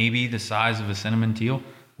maybe the size of a cinnamon teal.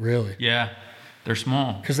 Really? Yeah. They're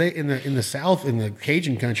small. Because they in the South, in the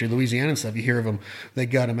Cajun country, Louisiana and stuff, you hear of them. They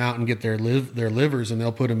gut them out and get their livers, and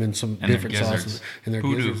they'll put them in some And their different gizzards. sauces. And their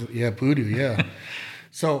Poodoo. gizzards. Yeah, poodoo. Yeah.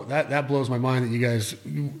 So that blows my mind that you guys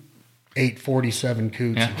ate 47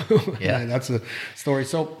 coots. Yeah. Yeah. That's a story.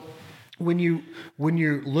 So when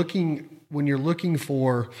you're looking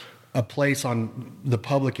for a place on the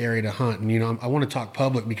public area to hunt, and I want to talk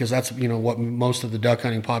public because that's what most of the duck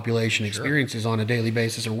hunting population experiences on a daily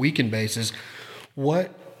basis or weekend basis.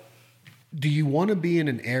 What do you want to be in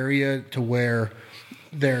an area to where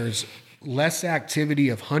there's less activity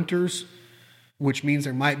of hunters, which means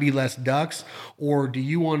there might be less ducks, or do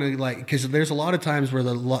you want to because there's a lot of times where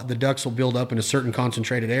the ducks will build up in a certain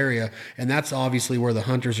concentrated area, and that's obviously where the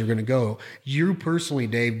hunters are going to go. You personally,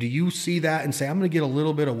 Dave, do you see that and say, I'm going to get a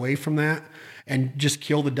little bit away from that and just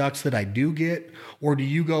kill the ducks that I do get? Or do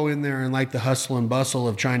you go in there and like the hustle and bustle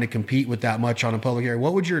of trying to compete with that much on a public area?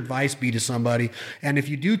 What would your advice be to somebody? And if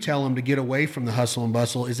you do tell them to get away from the hustle and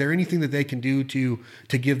bustle, is there anything that they can do to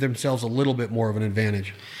give themselves a little bit more of an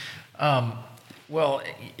advantage? Well,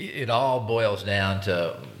 it all boils down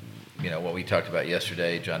to, what we talked about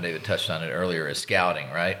yesterday. John David touched on it earlier, is scouting,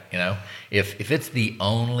 right? If it's the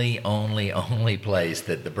only place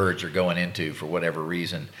that the birds are going into for whatever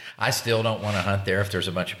reason, I still don't want to hunt there if there's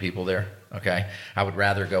a bunch of people there. Okay, I would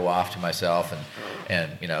rather go off to myself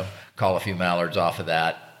and call a few mallards off of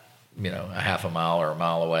that, a half a mile or a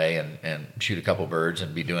mile away and shoot a couple birds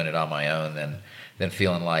and be doing it on my own than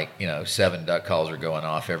feeling like 7 duck calls are going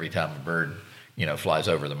off every time a bird flies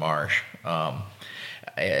over the marsh.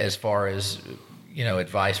 As far as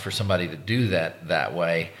advice for somebody to do that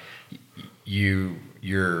way,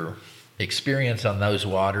 your experience on those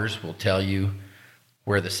waters will tell you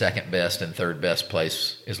where the second best and third best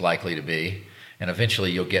place is likely to be, and eventually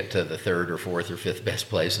you'll get to the third or fourth or fifth best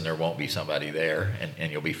place, and there won't be somebody there,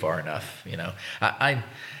 and you'll be far enough.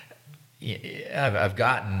 I've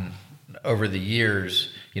gotten over the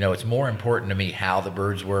years, it's more important to me how the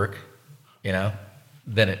birds work,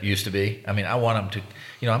 than it used to be. I mean, I want them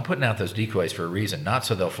to, I'm putting out those decoys for a reason, not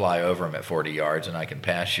so they'll fly over them at 40 yards and I can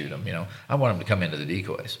pass shoot them. I want them to come into the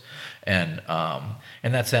decoys, and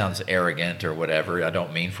that sounds arrogant or whatever. I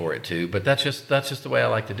don't mean for it to, but that's just the way I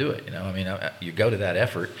like to do it. You go to that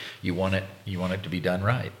effort, you want it to be done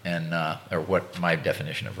right, and or what my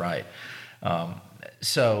definition of right.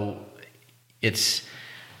 So it's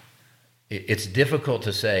difficult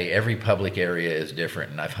to say. Every public area is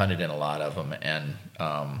different, and I've hunted in a lot of them. And,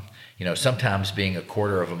 sometimes being a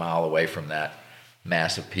quarter of a mile away from that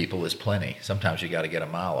mass of people is plenty. Sometimes you got to get a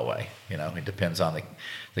mile away. It depends on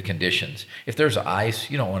the conditions. If there's ice,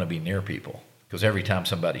 you don't want to be near people, because every time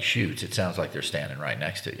somebody shoots, it sounds like they're standing right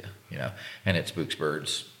next to you, and it spooks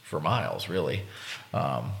birds for miles, really.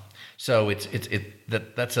 So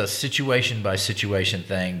that's a situation by situation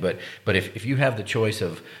thing. But if you have the choice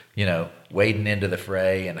of wading into the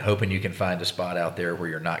fray and hoping you can find a spot out there where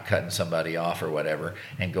you're not cutting somebody off or whatever,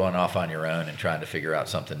 and going off on your own and trying to figure out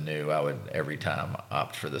something new, I would every time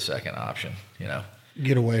opt for the second option.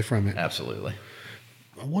 Get away from it. Absolutely.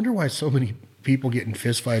 I wonder why so many people get in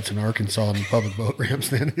fistfights in Arkansas in the public boat ramps.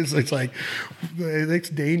 Then it's like it's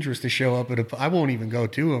dangerous to show up at I won't even go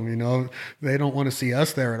to them. They don't want to see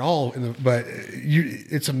us there at all. But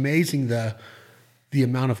it's amazing the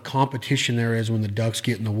amount of competition there is when the ducks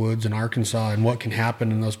get in the woods in Arkansas, and what can happen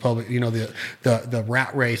in those public, the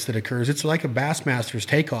rat race that occurs. It's like a Bassmasters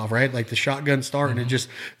takeoff, right? Like the shotgun start, and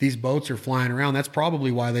these boats are flying around. That's probably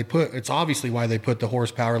why it's obviously why they put the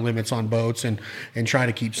horsepower limits on boats and try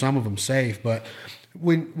to keep some of them safe. But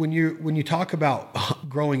when you talk about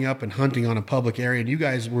growing up and hunting on a public area, and you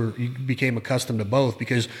became accustomed to both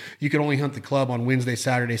because you could only hunt the club on Wednesday,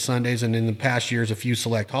 Saturday, Sundays, and in the past years a few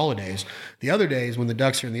select holidays. The other days when the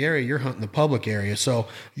ducks are in the area, you're hunting the public area. So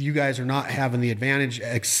you guys are not having the advantage,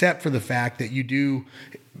 except for the fact that you do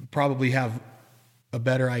probably have a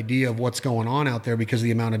better idea of what's going on out there because of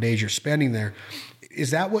the amount of days you're spending there.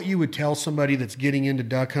 Is that what you would tell somebody that's getting into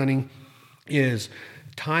duck hunting? Is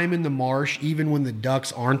time in the marsh, even when the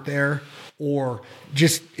ducks aren't there, or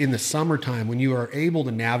just in the summertime when you are able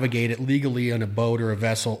to navigate it legally on a boat or a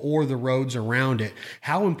vessel or the roads around it,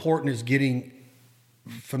 how important is getting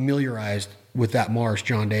familiarized with that marsh,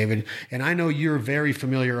 John David? And I know you're very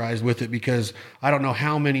familiarized with it because I don't know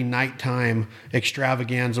how many nighttime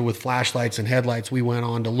extravaganza with flashlights and headlights we went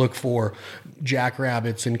on to look for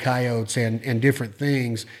jackrabbits and coyotes and different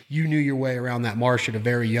things. You knew your way around that marsh at a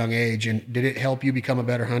very young age. And did it help you become a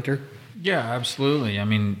better hunter? Yeah, absolutely. I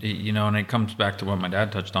mean, and it comes back to what my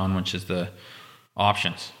dad touched on, which is the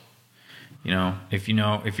options. If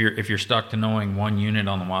you're stuck to knowing one unit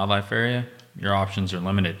on the wildlife area, your options are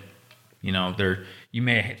limited. You know, you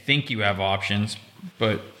may think you have options,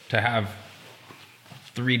 but to have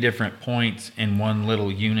 3 different points in one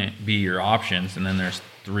little unit be your options, and then there's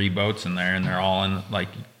 3 boats in there and they're all in, like,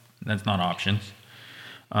 that's not options.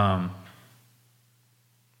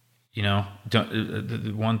 You know,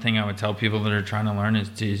 the one thing I would tell people that are trying to learn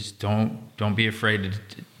is don't be afraid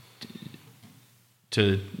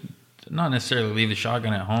to not necessarily leave the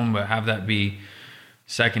shotgun at home, but have that be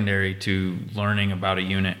secondary to learning about a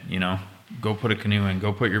unit. You know, go put a canoe in,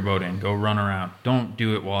 go put your boat in, go run around. Don't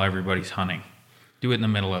do it while everybody's hunting. Do it in the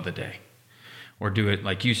middle of the day, or do it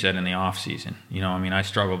like you said in the off season. You know, I mean, I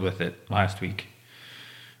struggled with it last week.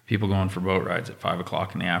 People going for boat rides at 5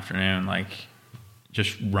 o'clock in the afternoon, like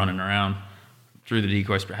just running around through the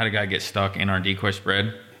decoy spread. Had a guy get stuck in our decoy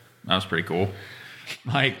spread. That was pretty cool.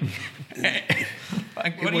 Like,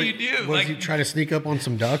 what do you do? Was like, he trying to sneak up on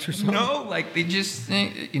some ducks or something? No, like they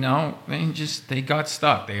got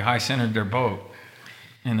stuck. They high centered their boat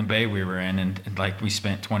in the bay we were in, and like we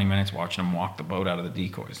spent 20 minutes watching them walk the boat out of the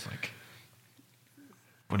decoys. Like,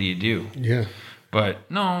 what do you do? Yeah. But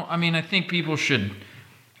no, I mean, I think people should,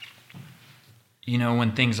 you know,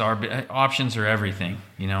 when things are, options are everything.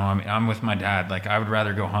 You know, I mean, I'm with my dad. Like, I would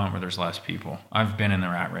rather go hunt where there's less people. I've been in the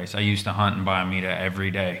rat race. I used to hunt in Biomeda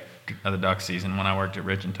every day of the duck season when I worked at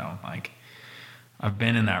Ridgeon. Like, I've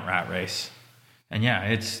been in that rat race. And yeah,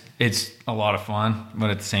 it's a lot of fun, but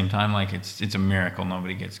at the same time, like, it's a miracle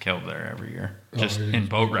nobody gets killed there every year, just in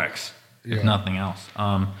boat wrecks, if nothing else.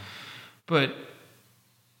 But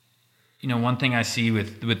you know, one thing I see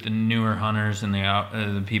with the newer hunters and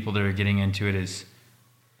the people that are getting into it is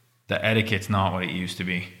the etiquette's not what it used to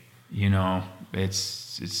be. You know,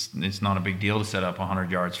 it's not a big deal to set up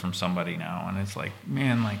 100 yards from somebody now, and it's like,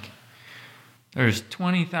 man, like, there's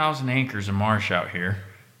 20,000 acres of marsh out here,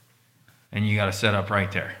 and you got to set up right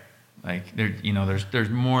there. Like, there, you know, there's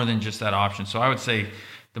more than just that option. So I would say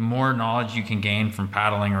the more knowledge you can gain from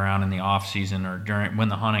paddling around in the off season or when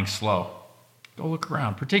the hunting's slow, go look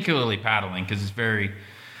around, particularly paddling, because it's very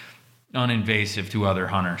uninvasive to other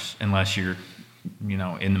hunters unless you're, you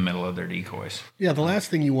know, in the middle of their decoys. Yeah, the last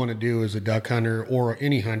thing you want to do as a duck hunter or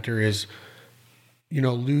any hunter is, you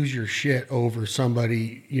know, lose your shit over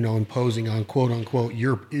somebody, you know, imposing on quote unquote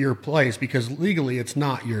your place, because legally it's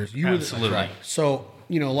not yours. Absolutely. Right. So,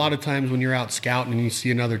 you know, a lot of times when you're out scouting and you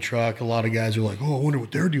see another truck, a lot of guys are like, "Oh, I wonder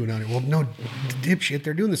what they're doing out here." Well, no, dipshit,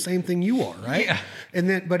 they're doing the same thing you are, right? Yeah. And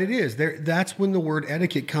then, but it is there. That's when the word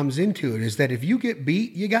etiquette comes into it. Is that if you get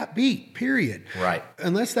beat, you got beat. Period. Right.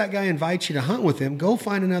 Unless that guy invites you to hunt with him, go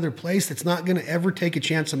find another place that's not going to ever take a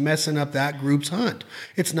chance of messing up that group's hunt.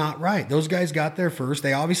 It's not right. Those guys got there first.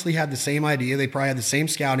 They obviously had the same idea. They probably had the same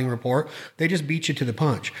scouting report. They just beat you to the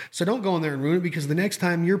punch. So don't go in there and ruin it, because the next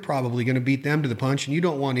time you're probably going to beat them to the punch, and you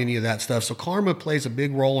don't want any of that stuff. So karma plays a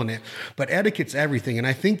big role in it, but etiquette's everything. And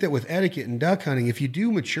I think that with etiquette and duck hunting, if you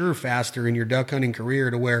do mature faster in your duck hunting career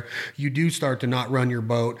to where you do start to not run your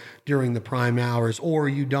boat during the prime hours, or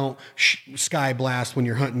you don't sky blast when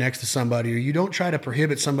you're hunting next to somebody, or you don't try to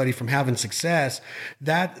prohibit somebody from having success,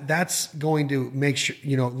 that's going to make sure,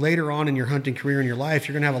 you know, later on in your hunting career in your life,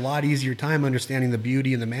 you're going to have a lot easier time understanding the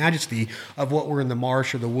beauty and the majesty of what we're in the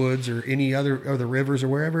marsh or the woods or any other, or the rivers or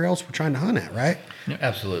wherever else we're trying to hunt at, right? Yeah.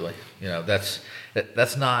 Absolutely. You know, that's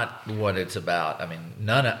not what it's about. I mean,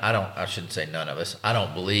 I shouldn't say none of us. I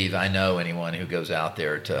don't believe I know anyone who goes out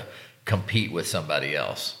there to compete with somebody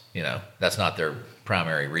else. You know, that's not their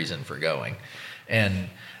primary reason for going. And,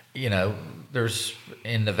 you know, there's,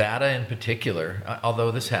 in Nevada in particular,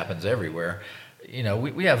 although this happens everywhere, you know,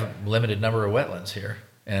 we have a limited number of wetlands here.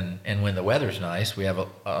 And when the weather's nice, we have,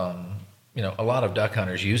 you know, a lot of duck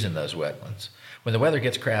hunters using those wetlands. When the weather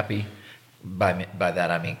gets crappy, by that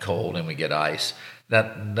I mean cold, and we get ice,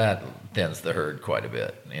 that thins the herd quite a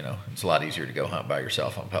bit. You know, it's a lot easier to go hunt by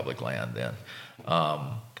yourself on public land then.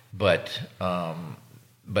 But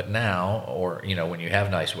now, or, you know, when you have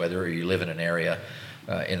nice weather, or you live in an area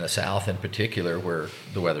in the South in particular where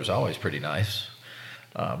the weather's always pretty nice,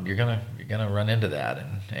 you're gonna run into that,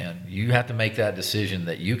 and you have to make that decision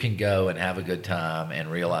that you can go and have a good time, and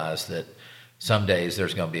realize that some days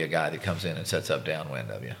there's going to be a guy that comes in and sets up downwind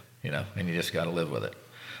of you. You know, and you just got to live with it.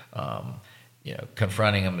 You know,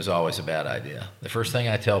 confronting them is always a bad idea. The first thing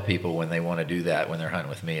I tell people when they want to do that, when they're hunting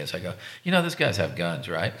with me, is I go, you know, these guys have guns,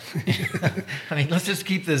 right? I mean, let's just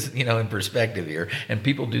keep this, you know, in perspective here. And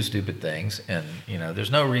people do stupid things, and, you know,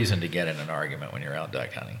 there's no reason to get in an argument when you're out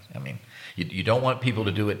duck hunting. I mean, you don't want people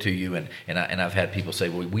to do it to you. And I've had people say,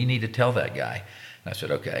 well, we need to tell that guy. And I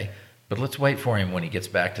said, okay. But let's wait for him when he gets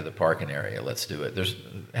back to the parking area. Let's do it.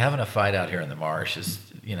 Having a fight out here in the marsh is,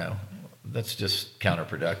 you know, that's just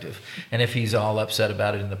counterproductive. And if he's all upset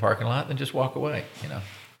about it in the parking lot, then just walk away,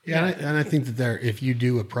 Yeah, and I think that if you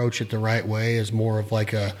do approach it the right way, as more of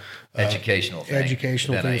like a educational thing.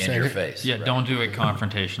 In your face. Yeah, right. Don't do it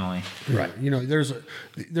confrontationally. Right.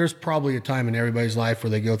 There's probably a time in everybody's life where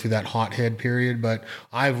they go through that hothead period, but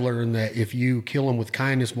I've learned that if you kill them with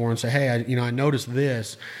kindness more and say, hey, I noticed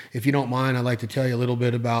this. If you don't mind, I'd like to tell you a little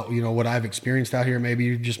bit about, what I've experienced out here. Maybe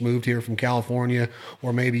you just moved here from California,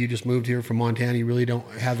 or maybe you just moved here from Montana. You really don't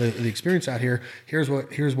have the experience out here. Here's what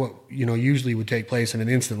usually would take place in an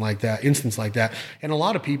instance like that. And a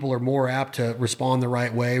lot of people are more apt to respond the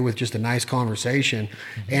right way with just a nice conversation.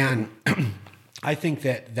 And I think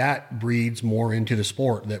that breeds more into the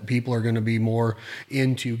sport, that people are going to be more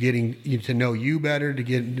into getting to know you better,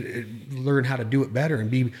 to learn how to do it better and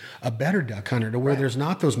be a better duck hunter, to where there's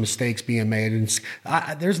not those mistakes being made. And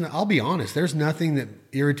I'll be honest, there's nothing that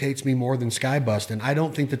irritates me more than sky busting. I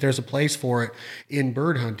don't think that there's a place for it in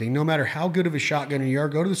bird hunting. No matter how good of a shotgunner you are,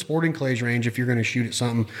 go to the sporting clays range if you're going to shoot at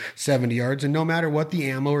something 70 yards. And no matter what the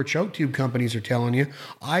ammo or choke tube companies are telling you,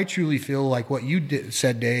 I truly feel like what you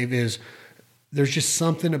said, Dave, is there's just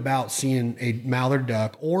something about seeing a mallard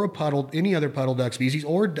duck or any other puddle duck species,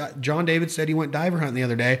 or John David said he went diver hunting the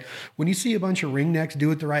other day. When you see a bunch of ringnecks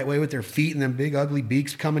do it the right way with their feet and them big ugly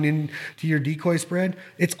beaks coming in to your decoy spread,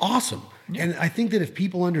 it's awesome. Yeah. And I think that if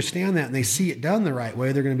people understand that and they see it done the right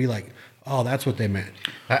way, they're going to be like, oh, that's what they meant.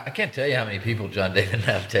 I can't tell you how many people John David and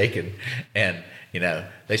I have taken, and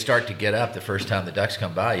they start to get up the first time the ducks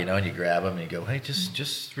come by, and you grab them and you go, hey,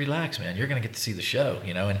 just relax, man. You're going to get to see the show,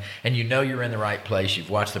 and you're in the right place. You've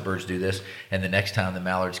watched the birds do this, and the next time the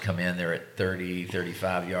mallards come in, they're at 30,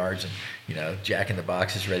 35 yards, and, Jack in the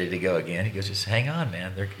Box is ready to go again. He goes, just hang on,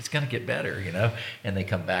 man. It's going to get better, and they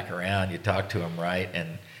come back around. You talk to them right,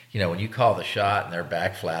 and, when you call the shot and they're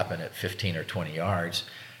back flapping at 15 or 20 yards,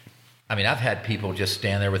 I mean, I've had people just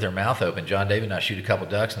stand there with their mouth open. John David and I shoot a couple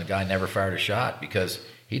ducks, and the guy never fired a shot because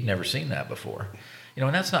he'd never seen that before.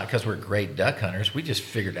 And that's not because we're great duck hunters. We just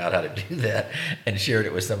figured out how to do that and shared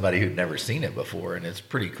it with somebody who'd never seen it before, and it's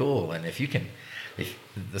pretty cool. And if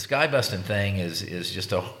the sky busting thing is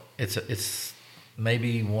just it's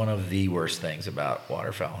maybe one of the worst things about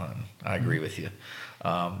waterfowl hunting. I agree with you,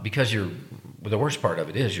 because the worst part of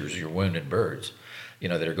it is you're wounded birds,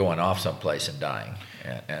 that are going off someplace and dying,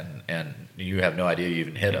 and you have no idea you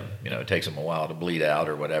even hit them. It takes them a while to bleed out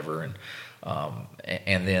or whatever,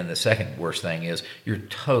 and then the second worst thing is you're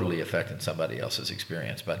totally affecting somebody else's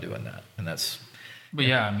experience by doing that, and that's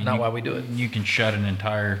not why we do it. You can shut an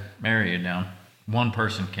entire area down. One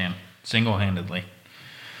person can single-handedly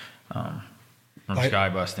from sky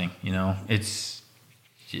busting. It's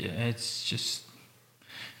just.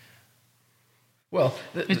 Well,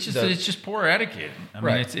 it's just poor etiquette. I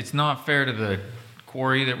mean, it's not fair to the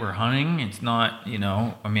quarry that we're hunting. It's not,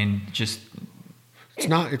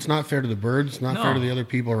 It's not fair to the birds. It's not fair to the other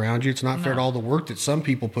people around you. It's not fair to all the work that some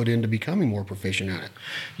people put into becoming more proficient at it.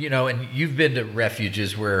 And you've been to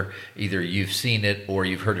refuges where either you've seen it or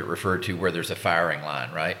you've heard it referred to where there's a firing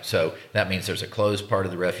line, right? So that means there's a closed part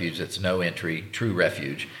of the refuge that's no entry, true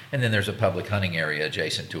refuge, and then there's a public hunting area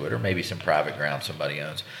adjacent to it, or maybe some private ground somebody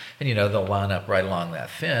owns. And, they'll line up right along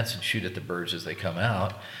that fence and shoot at the birds as they come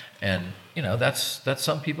out. And, that's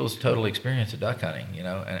some people's total experience of duck hunting,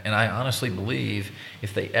 and I honestly believe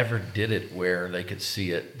if they ever did it where they could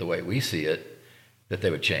see it the way we see it, that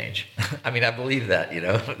they would change. I mean, I believe that,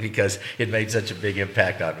 because it made such a big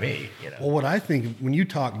impact on me, Well, what I think when you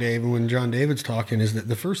talk, Dave, and when John David's talking, is that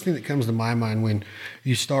the first thing that comes to my mind when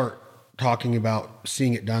you start talking about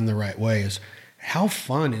seeing it done the right way is how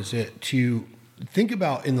fun is it to think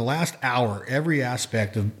about in the last hour every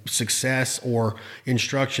aspect of success or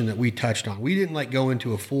instruction that we touched on. We didn't go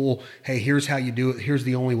into a full, hey, here's how you do it, here's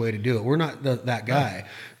the only way to do it. We're not that guy.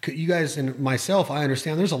 You guys and myself, I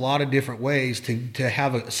understand there's a lot of different ways to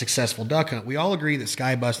have a successful duck hunt. We all agree that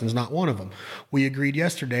sky busting is not one of them. We agreed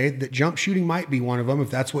yesterday that jump shooting might be one of them if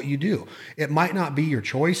that's what you do. It might not be your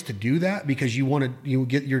choice to do that because you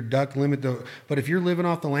get your duck limit. But if you're living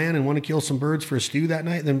off the land and want to kill some birds for a stew that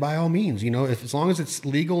night, then by all means, as long as it's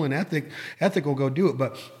legal and ethical, go do it.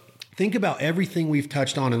 But think about everything we've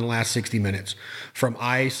touched on in the last 60 minutes, from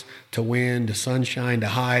ice to wind to sunshine to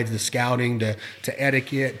hides, the scouting to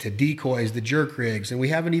etiquette to decoys, the jerk rigs. And we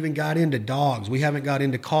haven't even got into dogs. We haven't got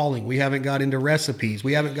into calling. We haven't got into recipes.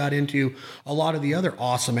 We haven't got into a lot of the other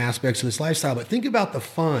awesome aspects of this lifestyle. But think about the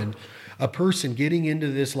fun a person getting into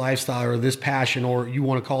this lifestyle or this passion, or you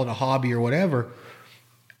want to call it a hobby or whatever.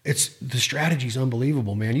 The strategy's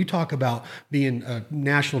unbelievable, man. You talk about being a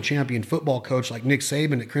national champion football coach like Nick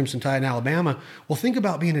Saban at Crimson Tide in Alabama. Well, think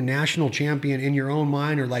about being a national champion in your own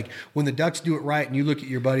mind, or like when the Ducks do it right and you look at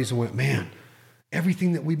your buddies and went, man,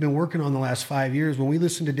 everything that we've been working on the last 5 years. When we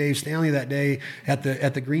listened to Dave Stanley that day at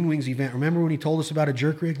the Green Wings event, remember when he told us about a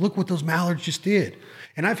jerk rig? Look what those mallards just did.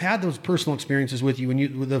 And I've had those personal experiences with you.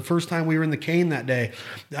 When the first time we were in the cane that day,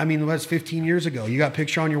 I mean, that's 15 years ago. You got a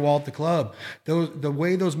picture on your wall at the club. The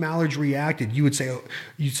way those mallards reacted, you'd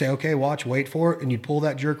say, okay, watch, wait for it, and you'd pull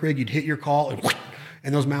that jerk rig, you'd hit your call,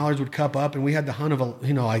 and those mallards would cup up, and we had the hunt of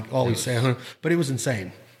I always say a hunt, but it was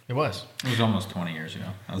insane. It was almost 20 years ago.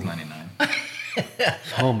 I was 99.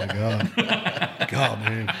 Oh my God. God,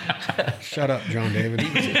 man. Shut up, John David.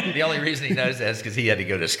 The only reason he knows that is because he had to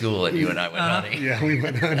go to school and you and I went hunting. Yeah, we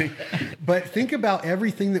went hunting. But think about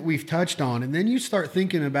everything that we've touched on. And then you start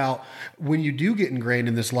thinking about when you do get ingrained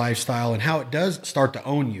in this lifestyle and how it does start to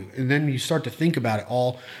own you. And then you start to think about it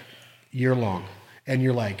all year long. And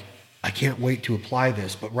you're like, I can't wait to apply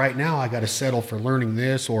this, but right now I got to settle for learning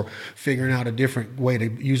this or figuring out a different way to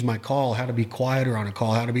use my call, how to be quieter on a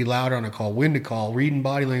call, how to be louder on a call, when to call, reading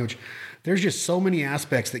body language. There's just so many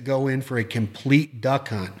aspects that go in for a complete duck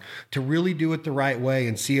hunt. To really do it the right way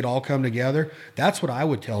and see it all come together, that's what I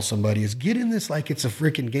would tell somebody is get in this like it's a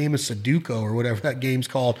freaking game of Sudoku or whatever that game's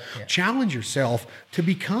called. Yeah. Challenge yourself to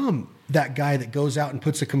become that guy that goes out and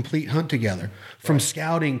puts a complete hunt together, from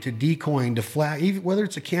scouting to decoying to flag, even whether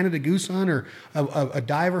it's a Canada goose hunt or a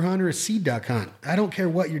diver hunt or a seed duck hunt. I don't care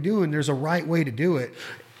what you're doing. There's a right way to do it.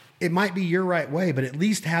 It might be your right way, but at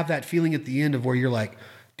least have that feeling at the end of where you're like,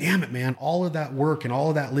 damn it, man, all of that work and all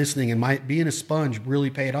of that listening and being a sponge really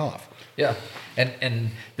paid off. Yeah.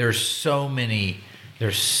 And there's so many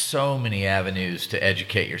avenues to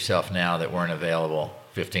educate yourself now that weren't available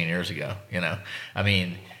 15 years ago. I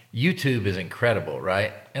mean, YouTube is incredible,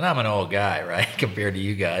 right? And I'm an old guy, right, compared to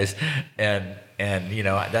you guys. And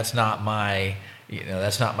that's not my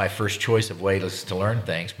first choice of ways to learn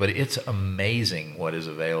things, but it's amazing what is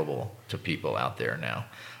available to people out there now.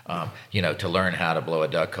 To learn how to blow a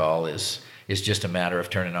duck call is just a matter of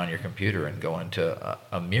turning on your computer and going to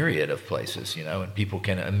a myriad of places, and people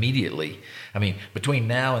can immediately, between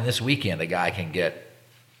now and this weekend, a guy can get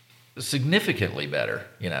significantly better,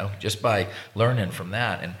 just by learning from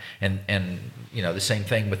that. And the same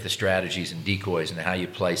thing with the strategies and decoys and how you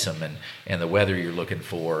place them and the weather you're looking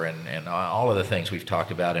for and all of the things we've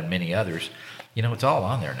talked about and many others, it's all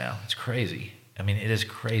on there now. It's crazy. It is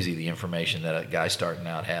crazy the information that a guy starting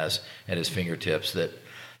out has at his fingertips that,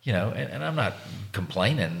 and I'm not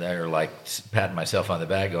complaining there, like patting myself on the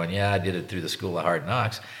back going, yeah, I did it through the School of Hard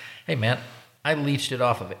Knocks. Hey, man, I leached it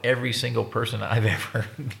off of every single person I've ever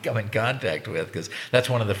come in contact with, because that's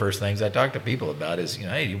one of the first things I talk to people about is,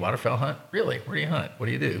 hey, do you waterfowl hunt? Really? Where do you hunt? What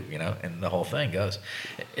do you do? And the whole thing goes.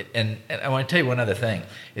 And I want to tell you one other thing.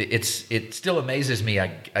 It still amazes me.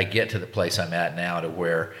 I get to the place I'm at now to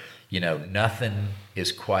where, nothing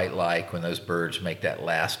is quite like when those birds make that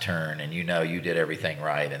last turn and you did everything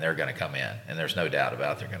right and they're going to come in. And there's no doubt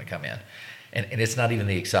about it, they're going to come in. And it's not even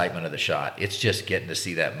the excitement of the shot. It's just getting to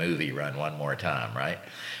see that movie run one more time, right?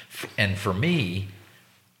 And for me,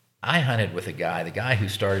 I hunted with the guy who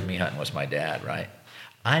started me hunting was my dad, right?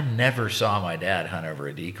 I never saw my dad hunt over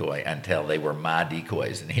a decoy until they were my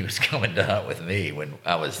decoys and he was coming to hunt with me when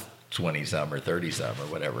I was 20-some or 30-some or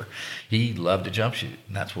whatever. He loved to jump shoot,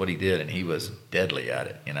 and that's what he did, and he was deadly at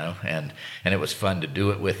it, and it was fun to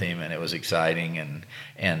do it with him, and it was exciting, and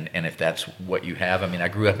if that's what you have. I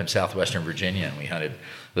grew up in southwestern Virginia, and we hunted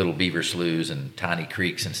little beaver sloughs and tiny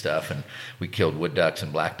creeks and stuff, and we killed wood ducks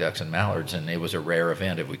and black ducks and mallards, and it was a rare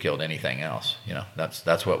event if we killed anything else.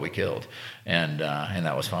 That's what we killed, and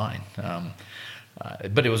that was fine.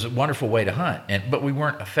 But it was a wonderful way to hunt, but we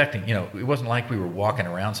weren't affecting, it wasn't like we were walking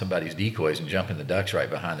around somebody's decoys and jumping the ducks right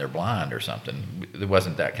behind their blind or something. There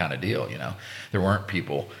wasn't that kind of deal, There weren't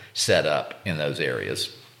people set up in those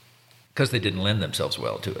areas because they didn't lend themselves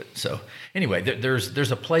well to it. So anyway,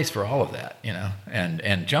 there's a place for all of that,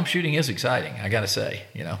 and jump shooting is exciting, I got to say.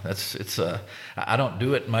 I don't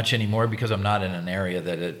do it much anymore because I'm not in an area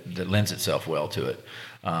that lends itself well to it.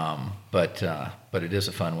 But it is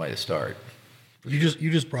a fun way to start. You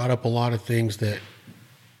just brought up a lot of things that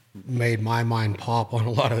made my mind pop on a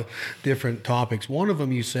lot of different topics. One of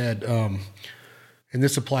them you said, and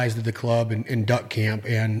this applies to the club and duck camp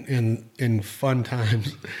and in fun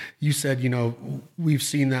times. You said, we've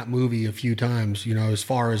seen that movie a few times, as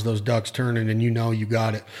far as those ducks turning and you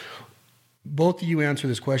got it. both of you answer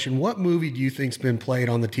this question. What movie do you think's been played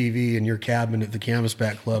on the TV in your cabin at the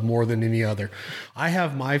Canvasback Club more than any other? I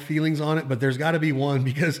have my feelings on it, but there's got to be one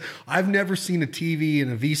because I've never seen a TV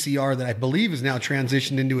and a VCR that I believe is now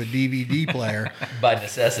transitioned into a DVD player. By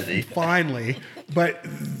necessity. Finally. But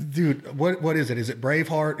dude, what is it? Is it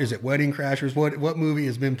Braveheart? Is it Wedding Crashers? What movie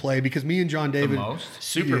has been played? Because me and John David,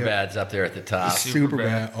 Superbad's up there at the top.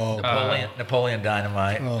 Superbad. Oh, Napoleon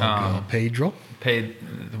Dynamite. Oh, God. Pedro. Paid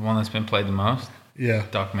the one that's been played the most. Yeah.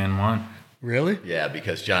 Duckman 1. Really? Yeah,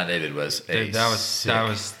 because John David was a Dude, that was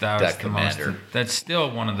the commander. most. That's still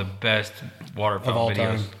one of the best waterfowl videos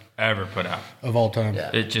time. ever put out. Of all time. Yeah.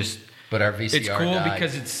 It just. But our VCR It's cool died.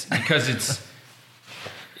 because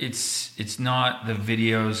it's not the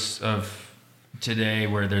videos of today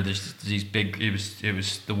where there's these big. It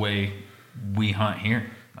was the way we hunt here.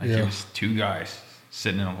 Like Yeah. it was two guys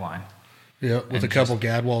sitting in a line. Yeah, with a couple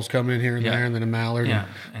gadwalls coming in here and Yeah. there, and then a mallard, Yeah.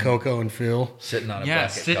 and Coco and Phil. sitting on a Yeah,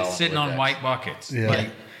 bucket. column sitting with on X. white buckets. Yeah. Like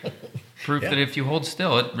proof that if you hold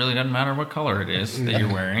still, it really doesn't matter what color it is that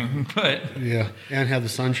you're wearing. But Yeah, and have the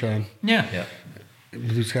sunshine. yeah. Yeah.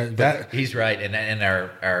 Blue sky. That He's right, and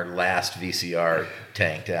our last VCR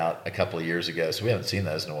tanked out a couple of years ago, so we haven't seen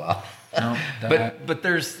those in a while. No, that- but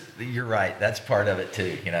you're right, that's part of it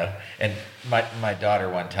too, you know. And my daughter,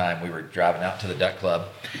 one time we were driving out to the duck club,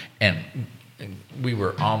 and we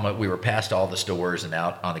were past all the stores and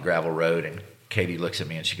out on the gravel road, and Katie looks at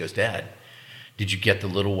me and she goes, "Dad, did you get the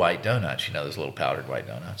little white donuts? You know, those little powdered white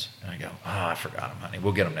donuts?" And I go, "Oh, I forgot them, honey.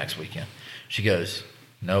 We'll get them next weekend." She goes,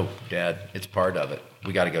 "No, Dad, it's part of it.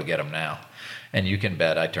 We got to go get them now." And you can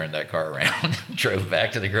bet I turned that car around, drove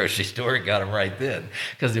back to the grocery store, and got them right then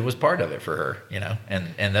because it was part of it for her, you know.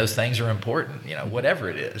 And those things are important, you know, whatever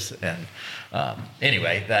it is. And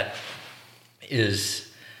anyway, that is.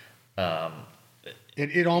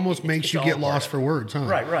 it almost makes It's you all get part lost of for words, huh?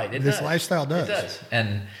 Right. This does. lifestyle does. It does.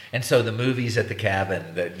 And so the movies at the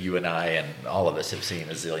cabin that you and I and all of us have seen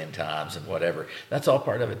a zillion times and whatever, that's all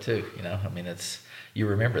part of it too. You know, I mean, you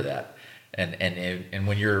remember that. And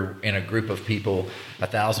when you're in a group of people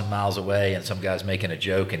 1,000 miles away and some guy's making a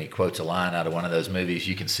joke and he quotes a line out of one of those movies,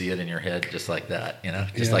 you can see it in your head just like that, you know,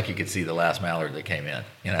 just Yeah. like you could see the last mallard that came in,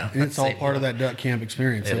 you know. And it's all part of that duck camp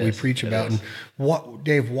experience It that we is. preach It about. is. And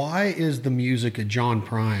Dave, why is the music of John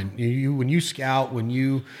Prine? You when you scout, when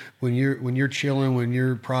you're chilling, when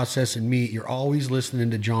you're processing meat, you're always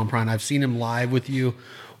listening to John Prine. I've seen him live with you.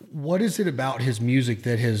 What is it about his music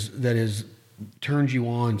that has turned you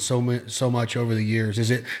on so much over the years?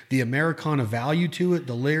 Is it the Americana value to it,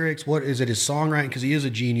 the lyrics? What is it, his songwriting? Because he is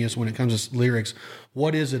a genius when it comes to lyrics.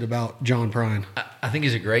 What is it about John Prine? I think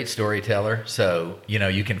he's a great storyteller. So, you know,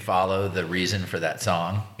 you can follow the reason for that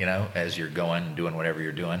song, you know, as you're going and doing whatever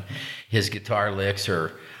you're doing. His guitar licks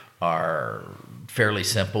are fairly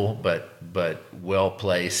simple, but well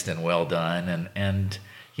placed and well done. And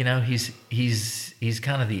you know, he's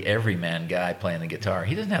kind of the everyman guy playing the guitar.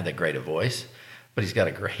 He doesn't have that great a voice, but he's got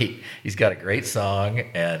a great song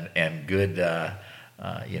and good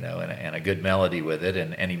you know, and a good melody with it,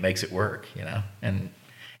 and he makes it work, you know. And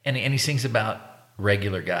he sings about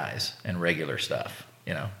regular guys and regular stuff,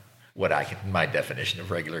 you know. My definition of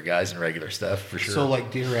regular guys and regular stuff, for sure. So like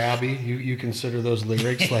Dear Abby, you consider those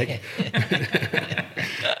lyrics like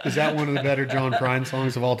is that one of the better John Prine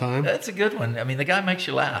songs of all time? That's a good one. I mean, the guy makes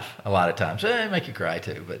you laugh a lot of times. Make you cry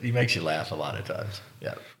too, but he makes you laugh a lot of times.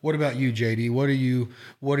 Yeah. What about you, JD? What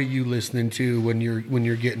are you listening to when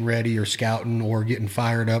you're getting ready or scouting or getting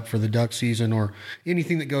fired up for the duck season or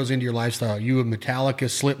anything that goes into your lifestyle? Are you a Metallica,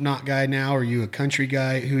 Slipknot guy now? Or are you a country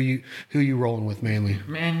guy? Who you rolling with mainly?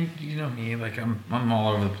 Man, you know me. Like I'm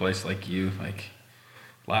all over the place like you. Like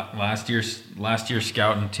last year's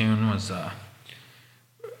scouting tune was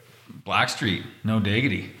Blackstreet, No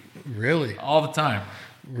Diggity, Really? all the time.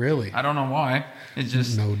 Really? I don't know why. It's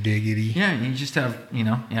just No diggity. yeah. You just have you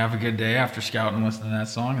have a good day after scouting, listening to that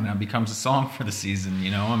song, and that becomes a song for the season.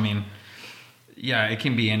 You know, I mean, yeah, it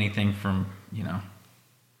can be anything from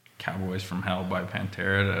Cowboys from Hell by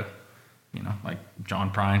Pantera to like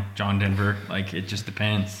John Prine, John Denver. Like it just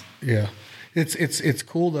depends. Yeah. It's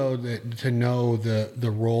cool though to know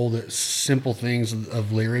the role that simple things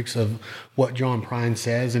of lyrics of what John Prine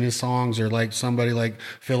says in his songs, or like somebody like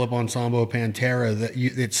Philip Anselmo Pantera, that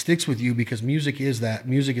it sticks with you because music is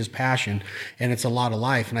passion and it's a lot of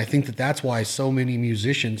life. And I think that's why so many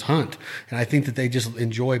musicians hunt, and I think that they just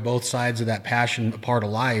enjoy both sides of that passion part of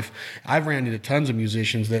life. I've ran into tons of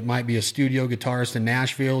musicians that might be a studio guitarist in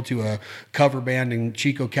Nashville to a cover band in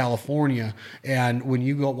Chico, California, and when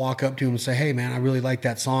you walk up to them and say, "Hey man, I really like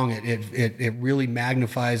that song. It really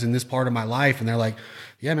magnifies in this part of my life," and they're like,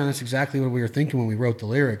 Yeah, man, that's exactly what we were thinking when we wrote the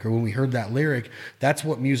lyric or when we heard that lyric. That's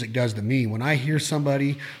what music does to me. When I hear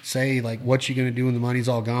somebody say, like, what you going to do when the money's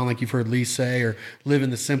all gone, like you've heard Lee say, or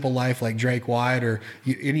living the simple life like Drake White, or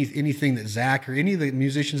anything that Zach or any of the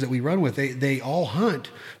musicians that we run with, they all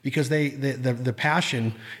hunt because the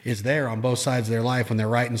passion is there on both sides of their life when they're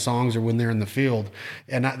writing songs or when they're in the field.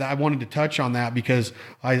 And I wanted to touch on that because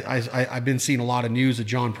I've been seeing a lot of news of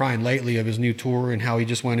John Prine lately of his new tour and how he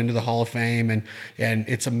just went into the Hall of Fame,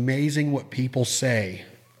 and it's amazing what people say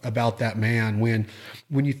about that man.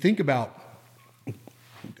 When you think about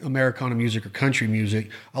Americana music or country music,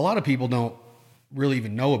 a lot of people don't really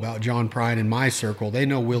even know about John Prine in my circle. They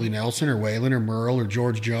know Willie Nelson or Waylon or Merle or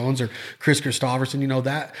George Jones or Chris Christopherson. You know,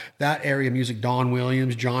 that area of music, Don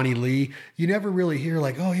Williams, Johnny Lee. You never really hear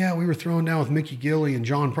like, oh yeah, we were throwing down with Mickey Gilley and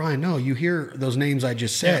John Prine. No, you hear those names I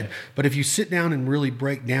just said. Yeah. But if you sit down and really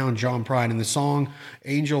break down John Prine, and the song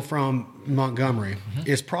Angel from Montgomery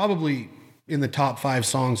is probably in the top 5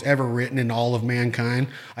 songs ever written in all of mankind.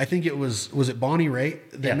 I think it was it Bonnie Raitt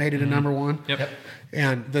that made it a number one? Yep.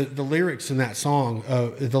 And the lyrics in that song,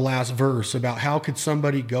 the last verse about how could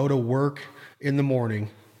somebody go to work in the morning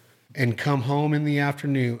and come home in the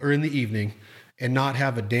afternoon or in the evening and not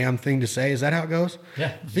have a damn thing to say? Is that how it goes?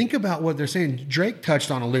 Yeah. Think about what they're saying. Drake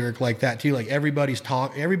touched on a lyric like that too. Like everybody's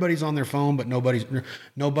on their phone, but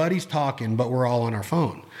nobody's talking, but we're all on our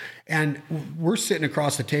phone. And we're sitting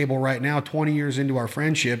across the table right now, 20 years into our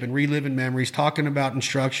friendship, and reliving memories, talking about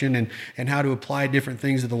instruction and how to apply different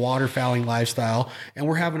things to the waterfowling lifestyle. And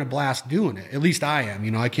we're having a blast doing it. At least I am.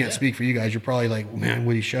 You know, I can't speak for you guys. You're probably like, man,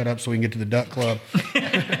 will you shut up so we can get to the Duck Club?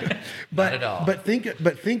 Not at all. But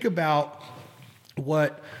think about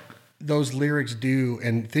what those lyrics do,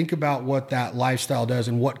 and think about what that lifestyle does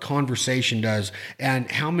and what conversation does and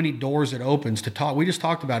how many doors it opens to talk. We just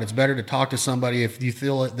talked about it's better to talk to somebody if you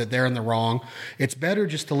feel that they're in the wrong. It's better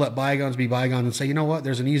just to let bygones be bygones and say, you know what,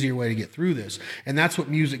 there's an easier way to get through this. And that's what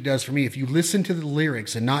music does for me. If you listen to the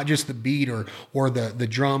lyrics and not just the beat or the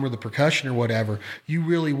drum or the percussion or whatever, you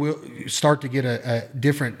really will start to get a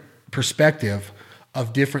different perspective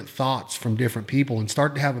of different thoughts from different people and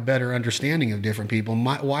start to have a better understanding of different people and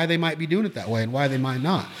why they might be doing it that way and why they might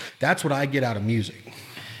not. That's what I get out of music.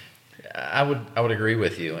 I would agree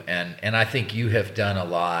with you, and I think you have done a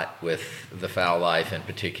lot with the Foul Life in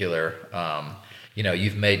particular.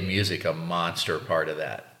 You've made music a monster part of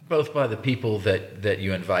that, both by the people that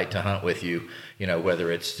you invite to hunt with you,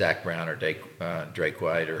 whether it's Zach Brown or Drake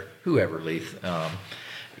White or whoever, Leith.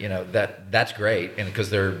 That's great, and because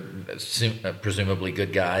they're presumably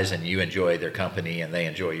good guys, and you enjoy their company, and they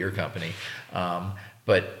enjoy your company.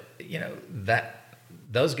 But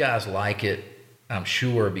those guys like it, I'm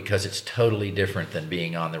sure, because it's totally different than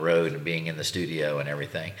being on the road and being in the studio and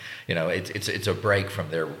everything. It's a break from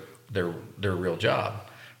their real job,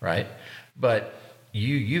 right? But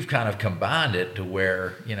you've kind of combined it to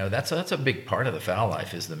where that's a big part of the Foul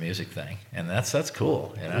Life is the music thing, and that's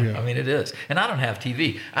cool. Yeah. I mean, it is. And I don't have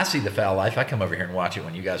TV. I see the Foul Life. I come over here and watch it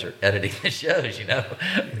when you guys are editing the shows,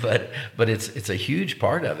 But it's a huge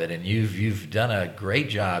part of it, and you've done a great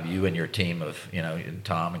job. You and your team of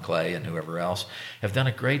Tom and Clay and whoever else have done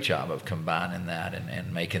a great job of combining that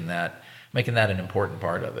and making that an important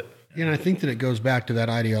part of it. And I think that it goes back to that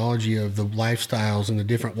ideology of the lifestyles and the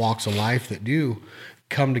different walks of life that do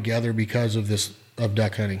come together because of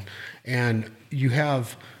duck hunting. And you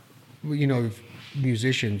have,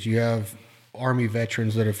 musicians, you have Army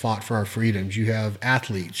veterans that have fought for our freedoms. You have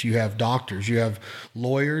athletes, you have doctors, you have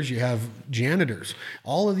lawyers, you have janitors.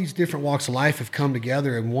 All of these different walks of life have come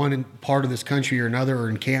together in one part of this country or another, or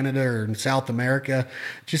in Canada or in South America.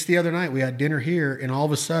 Just the other night we had dinner here, and all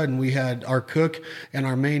of a sudden we had our cook and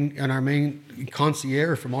our main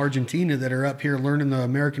concierge from Argentina that are up here learning the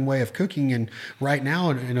American way of cooking. And right now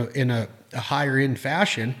in a higher end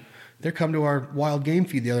fashion, they come to our wild game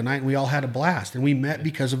feed the other night, and we all had a blast, and we met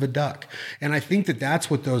because of a duck. And I think that that's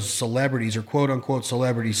what those celebrities or quote unquote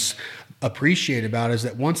celebrities appreciate about it, is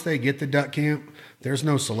that once they get the duck camp, there's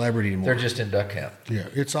no celebrity anymore. They're just in duck camp. Yeah,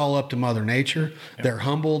 it's all up to Mother Nature. Yeah. They're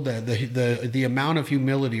humbled. The amount of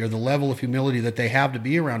humility or the level of humility that they have to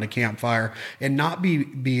be around a campfire and not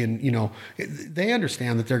being, they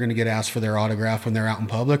understand that they're going to get asked for their autograph when they're out in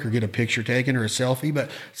public or get a picture taken or a selfie.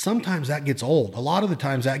 But sometimes that gets old. A lot of the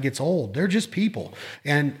times that gets old. They're just people.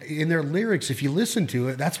 And in their lyrics, if you listen to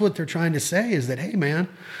it, that's what they're trying to say is that, hey man,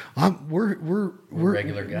 we're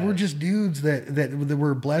regular guys. We're just dudes that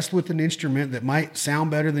we're blessed with an instrument that might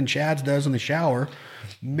sound better than Chad's does in the shower.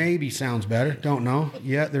 Maybe sounds better. Don't know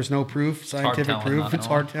yet. There's no proof, scientific proof. It's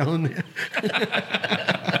hard telling.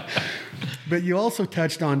 But you also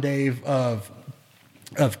touched on, Dave, of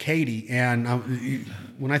of Katie. And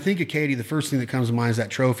when I think of Katie, the first thing that comes to mind is that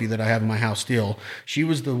trophy that I have in my house still. She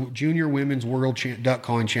was the junior women's world duck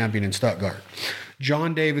calling champion in Stuttgart.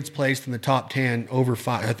 John David's placed in the top 10 over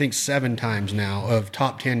 7 times now of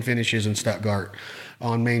top 10 finishes in Stuttgart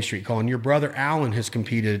on Main Street calling. Your brother Alan has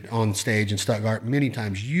competed on stage in Stuttgart many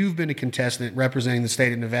times. You've been a contestant representing the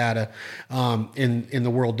state of Nevada in the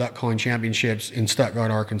World Duck Calling Championships in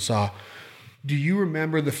Stuttgart, Arkansas. Do you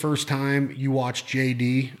remember the first time you watched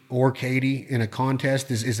JD or Katie in a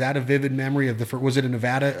contest? Is that a vivid memory of was it in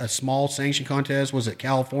Nevada, a small sanction contest? Was it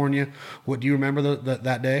California? What do you remember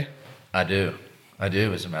that day? I do,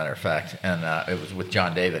 as a matter of fact, and it was with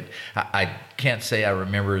John David. I can't say I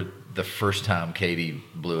remember the first time Katie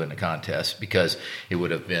blew in a contest because it would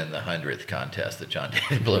have been the 100th contest that John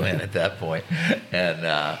David blew in at that point.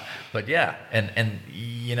 And but yeah, and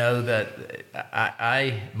you know that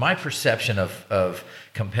my perception of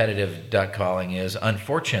competitive duck calling is,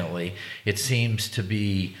 unfortunately, it seems to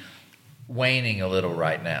be waning a little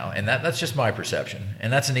right now, and that's just my perception,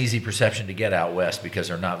 and that's an easy perception to get out west because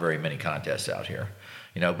there are not very many contests out here.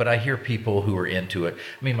 You know, but I hear people who are into it.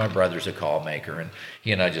 I mean, my brother's a call maker, and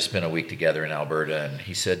he and I just spent a week together in Alberta, and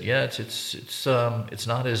he said, "Yeah, it's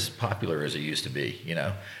not as popular as it used to be." You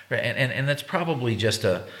know, and that's probably just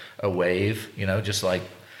a wave. You know, just like,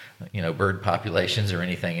 you know, bird populations or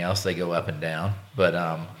anything else, they go up and down. But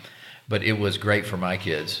it was great for my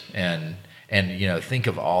kids, and you know, think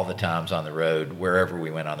of all the times on the road, wherever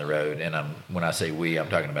we went on the road. And when I say we, I'm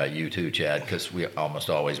talking about you too, Chad, because we almost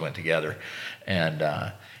always went together. And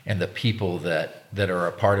the people that are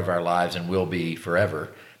a part of our lives and will be forever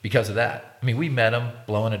because of that. I mean, we met them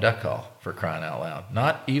blowing a duck call, for crying out loud.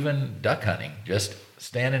 Not even duck hunting, just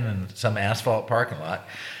standing in some asphalt parking lot,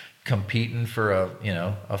 competing for a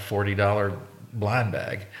 $40 blind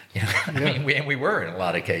bag. You know? Yeah. I mean, we were in a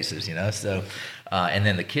lot of cases, you know. So, and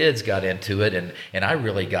then the kids got into it, and I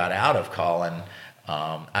really got out of calling.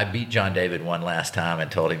 I beat John David one last time and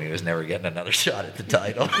told him he was never getting another shot at the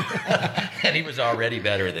title. And he was already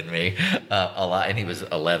better than me a lot, and he was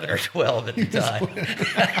 11 or 12 at the time.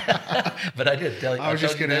 But I did tell you, I was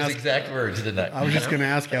just going to ask exact words, didn't I? I was just going to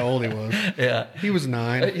ask how old he was. Yeah. He was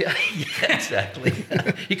 9. Yeah, exactly.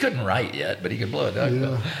 He couldn't write yet, but he could blow a duck.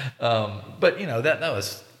 Yeah. But, you know, that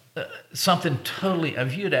was something totally.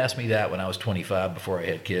 If you had asked me that when I was 25 before I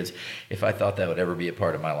had kids, if I thought that would ever be a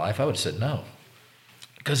part of my life, I would have said no.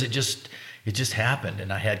 Because it just happened,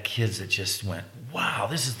 and I had kids that just went, "Wow,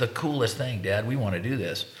 this is the coolest thing, Dad. We want to do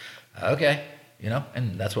this." Okay, you know,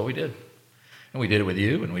 and that's what we did. And we did it with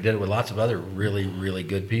you, and we did it with lots of other really, really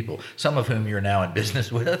good people, some of whom you're now in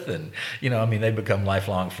business with, and you know, I mean, they've become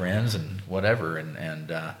lifelong friends and whatever.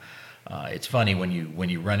 And it's funny when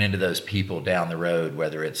you run into those people down the road,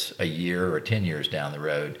 whether it's a year or 10 years down the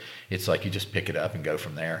road, it's like you just pick it up and go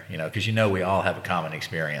from there, you know, because you know we all have a common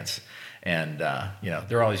experience. And, you know,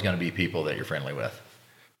 there are always going to be people that you're friendly with.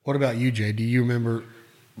 What about you, Jay? Do you remember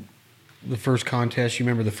the first contest? You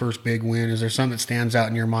remember the first big win? Is there something that stands out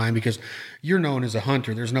in your mind? Because you're known as a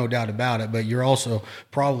hunter, there's no doubt about it, but you're also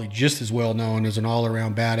probably just as well known as an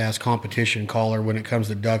all-around badass competition caller when it comes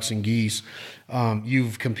to ducks and geese.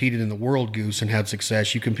 You've competed in the World Goose and had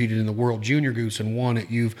success. You competed in the World Junior Goose and won it.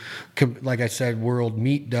 You've, like I said, World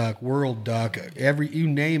Meat Duck, World Duck, you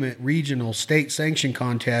name it, regional, state sanction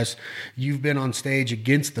contests. You've been on stage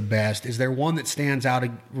against the best. Is there one that stands out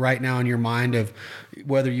right now in your mind of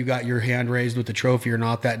whether you got your hand raised with the trophy or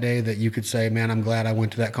not that day that you could say, man, I'm glad I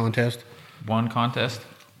went to that contest? One contest?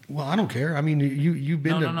 Well, I don't care. I mean, you've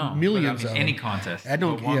been to millions of any contest. I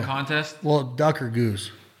don't. One contest? Well, duck or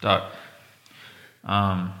goose? Duck.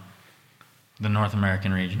 The North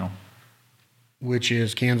American Regional. Which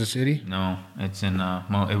is Kansas City? No, it's in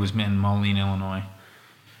it was in Moline, Illinois,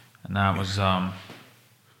 and that was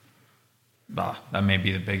that may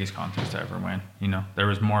be the biggest contest I ever win. You know, there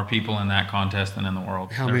was more people in that contest than in the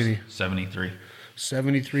world. How many? 73.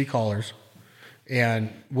 73 callers.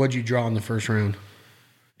 And what'd you draw in the first round? Do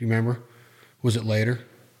you remember? Was it later?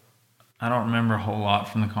 I don't remember a whole lot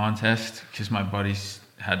from the contest because my buddies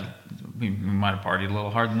we might have partied a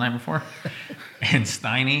little hard the night before. And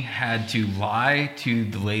Steiny had to lie to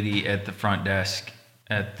the lady at the front desk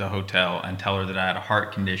at the hotel and tell her that I had a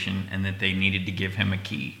heart condition and that they needed to give him a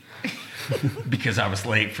key because I was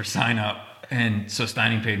late for sign up. And so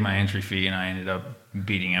Steiny paid my entry fee and I ended up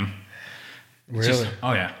beating him. Really?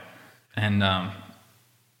 Oh yeah. And,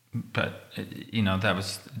 but you know, that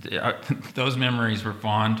was, those memories were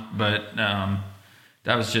fond, but,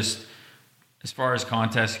 that was just, as far as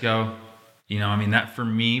contests go, you know, I mean, that for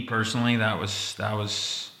me personally, that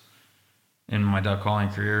was in my duck calling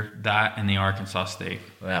career. That and the Arkansas State.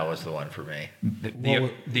 That was the one for me.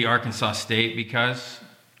 The Arkansas State, because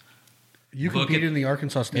You competed in the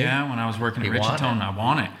Arkansas State? yeah, when I was working at He won Richardson, it. I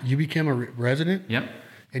won it. You became a resident? Yep.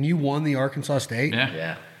 And you won the Arkansas State? Yeah.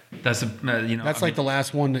 Yeah. That's That's like the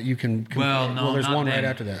last one that you can. Well, no, there's not one then. right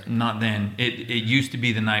after that. Not then. It used to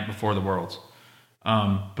be the night before the Worlds,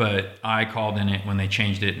 but I called in it when they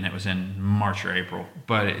changed it, and it was in March or April.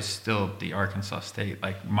 But it's still the Arkansas State.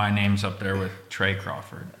 Like my name's up there with Trey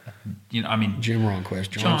Crawford. Jim Ronquist,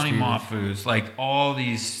 Johnny Stevens. Mahfouz, like all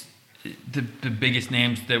these, the biggest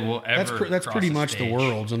names that will ever. That's cross pretty the much the stage.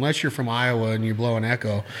 worlds, unless you're from Iowa and you blow an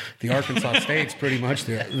echo. The Arkansas State's pretty much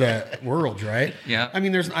the worlds, right? Yeah. I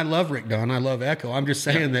mean, I love Rick Dunn, I love Echo. I'm just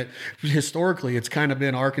saying that historically, it's kind of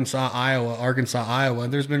been Arkansas, Iowa.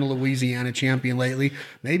 There's been a Louisiana champion lately,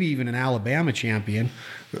 maybe even an Alabama champion.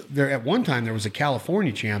 There at one time there was a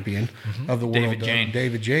California champion of the world,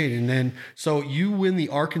 David Jane, and then so you win the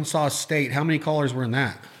Arkansas State. How many callers were in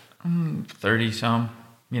that? 30 some.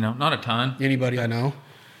 Not a ton. Anybody I know?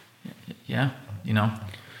 Yeah,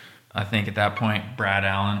 I think at that point, Brad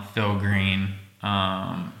Allen, Phil Green,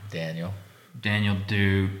 Daniel.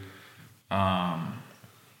 Dew,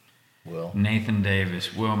 Will. Nathan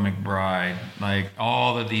Davis, Will McBride, like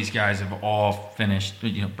all of these guys have all finished.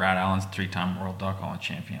 Brad Allen's 3-time world duck calling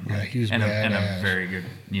champion. Yeah, he was and a badass. very good.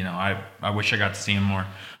 I wish I got to see him more.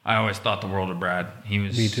 I always thought the world of Brad. He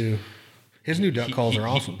was. Me too. His new duck calls are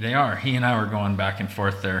awesome. They are. He and I were going back and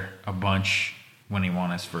forth there a bunch when he won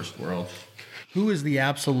his first world. Who is the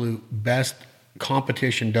absolute best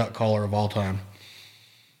competition duck caller of all time?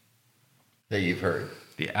 That you've heard.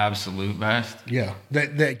 The absolute best. Yeah,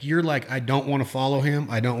 that you're like, I don't want to follow him.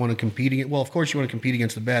 I don't want to compete against. Well, of course you want to compete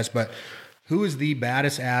against the best, but who is the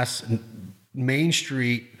baddest ass Main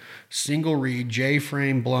Street single reed J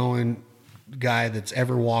frame blowing guy that's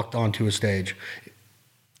ever walked onto a stage?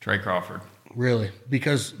 Trey Crawford. Really,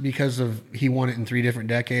 because of he won it in 3 different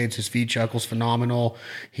decades. His feed chuckle's phenomenal.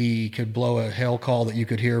 He could blow a hell call that you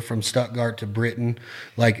could hear from Stuttgart to Britain.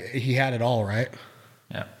 Like he had it all, right?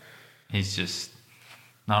 Yeah, he's just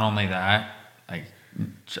not only that. Like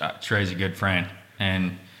Trey's a good friend,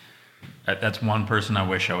 and that's one person I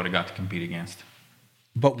wish I would have got to compete against.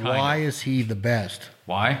 But why is he the best?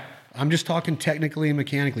 Why? I'm just talking technically and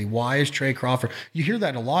mechanically. Why is Trey Crawford? You hear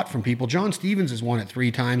that a lot from people. John Stevens has won it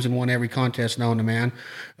 3 times and won every contest known to man.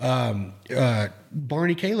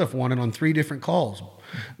 Barney Califf won it on 3 different calls.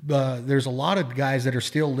 There's a lot of guys that are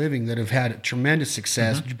still living that have had tremendous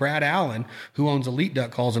success. Mm-hmm. Brad Allen, who owns Elite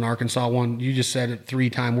Duck Calls in Arkansas, won, you just said it,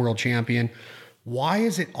 3-time world champion. Why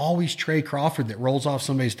is it always Trey Crawford that rolls off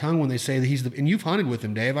somebody's tongue when they say that he's the... And you've hunted with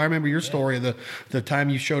him, Dave. I remember your story of the time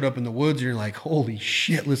you showed up in the woods and you're like, holy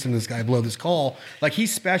shit, listen to this guy blow this call. Like,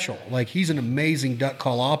 he's special. Like, he's an amazing duck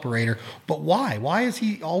call operator. But why? Why is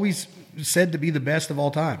he always said to be the best of all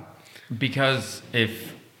time? Because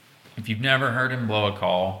if you've never heard him blow a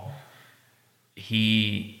call,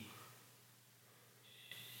 he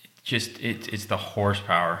just... It's the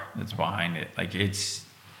horsepower that's behind it. Like,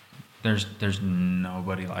 There's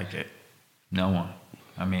nobody like it. No one.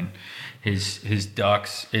 I mean, his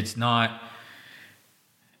ducks, it's not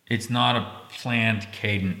a planned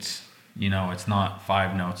cadence. It's not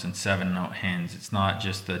 5 notes and 7-note hens. It's not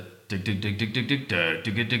just the dig dig dig dig dig dig dig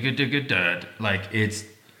dig dig dig dig dig. Like, it's,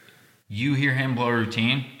 you hear him blow a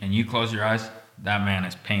routine and you close your eyes, that man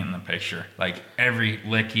is painting the picture. Like, every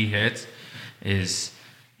lick he hits he's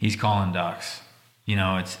calling ducks.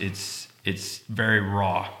 It's very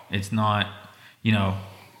raw. It's not,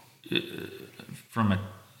 from a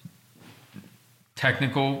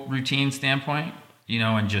technical routine standpoint,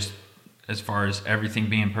 and just as far as everything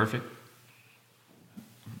being perfect,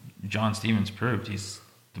 John Stevens proved he's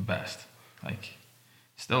the best. Like,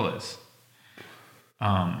 still is.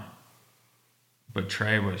 But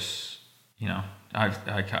Trey was, I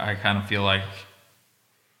kind of feel like,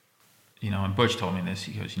 and Butch told me this.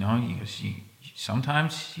 He goes,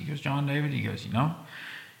 sometimes, he goes, John David, he goes,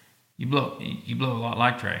 you blow a lot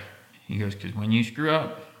like Trey. He goes, because when you screw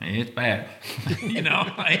up, it's bad.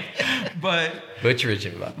 But Butch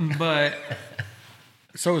Richard. But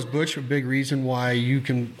So is Butch a big reason why you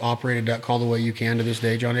can operate a duck call the way you can to this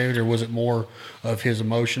day, John David, or was it more of his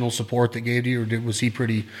emotional support that gave you, or was he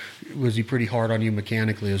pretty hard on you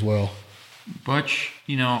mechanically as well? Butch,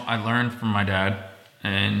 I learned from my dad.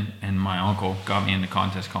 And my uncle got me into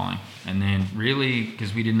contest calling. And then really,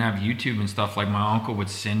 because we didn't have YouTube and stuff, like my uncle would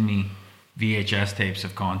send me VHS tapes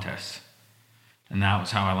of contests. And that was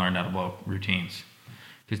how I learned how to blow routines.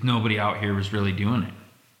 Because nobody out here was really doing it.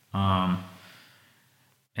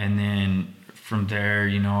 And then from there,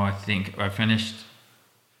 I think I finished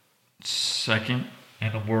second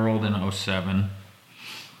in the world in 07.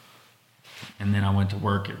 And then I went to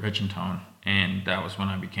work at Rich and Tone, and that was when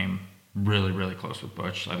I became really, really close with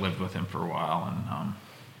Butch. I lived with him for a while, and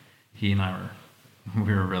he and I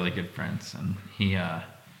were really good friends. And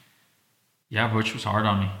Butch was hard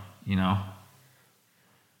on me, you know.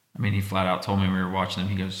 I mean, he flat out told me we were watching him.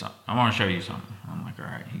 He goes, I want to show you something. I'm like, all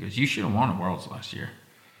right. He goes, you should have won the Worlds last year.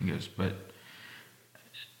 He goes,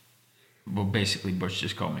 well, basically, Butch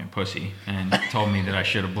just called me a pussy and told me that I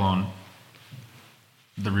should have blown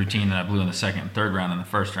the routine that I blew in the second and third round and the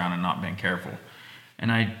first round and not been careful.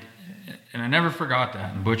 And I never forgot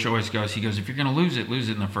that. And Butch always goes, he goes, if you're going to lose it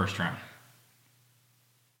in the first round.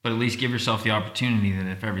 But at least give yourself the opportunity that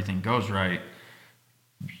if everything goes right,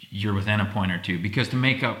 you're within a point or two. Because to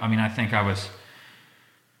make up, I mean, I think I was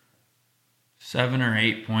 7 or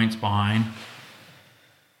 8 points behind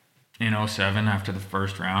in 07 after the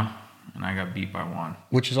first round, and I got beat by 1.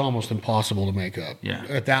 Which is almost impossible to make up. Yeah.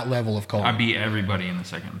 At that level of calling. I beat everybody in the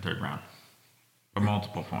second and third round by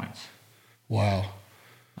multiple points. Wow.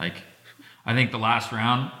 Like, I think the last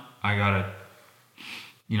round, I got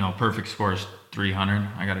perfect score is 300.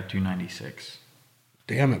 I got a 296.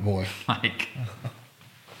 Damn it, boy. Like,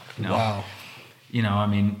 no. Wow. You know, I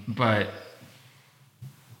mean, but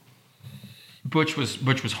Butch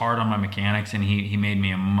was hard on my mechanics, and he made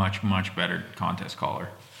me a much, much better contest caller.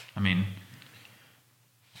 I mean,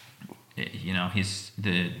 he's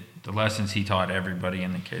the lessons he taught everybody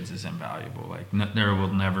and the kids is invaluable. Like, there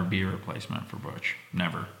will never be a replacement for Butch.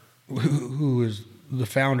 Never. Who is the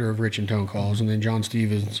founder of Rich and Tone Calls, and then John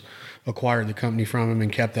Stevens acquired the company from him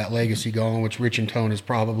and kept that legacy going, which Rich and Tone is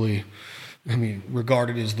probably, I mean,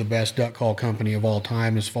 regarded as the best duck call company of all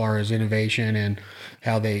time as far as innovation and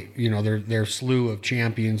how they, their slew of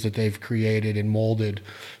champions that they've created and molded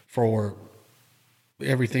for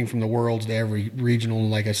everything from the Worlds to every regional,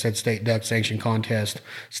 like I said, state sanctioned contest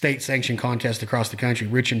across the country.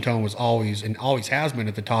 Rich and Tone was always and always has been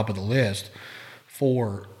at the top of the list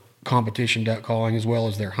for competition duck calling as well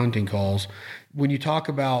as their hunting calls. When you talk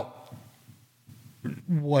about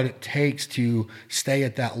what it takes to stay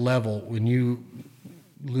at that level, when you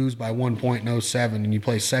lose by 1 point in 07 and you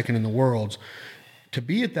play second in the Worlds, to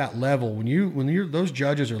be at that level, when you're those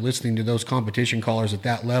judges are listening to those competition callers at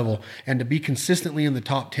that level, and to be consistently in the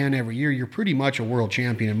top 10 every year, you're pretty much a world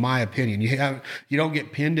champion, in my opinion. You don't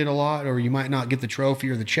get pinned it a lot, or you might not get the trophy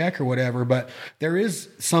or the check or whatever, but there is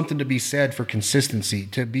something to be said for consistency.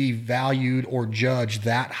 To be valued or judged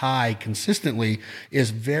that high consistently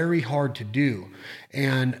is very hard to do.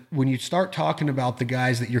 And when you start talking about the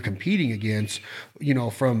guys that you're competing against,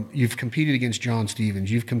 you've competed against John Stevens,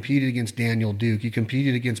 you've competed against Daniel Duke, you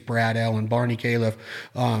competed against Brad Allen, Barney Califf.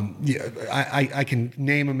 I can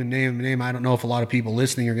name them. I don't know if a lot of people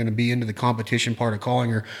listening are going to be into the competition part of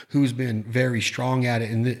calling or who's been very strong at it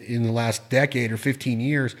in the last decade or 15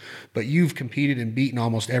 years, but you've competed and beaten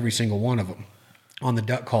almost every single one of them on the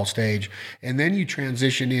duck call stage. And then you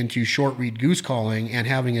transition into short reed goose calling and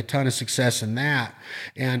having a ton of success in that.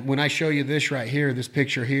 And when I show you this right here, this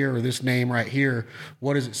picture here, or this name right here,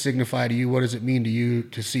 what does it signify to you? What does it mean to you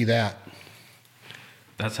to see that?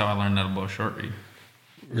 That's how I learned how to blow short reed.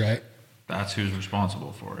 Right. That's who's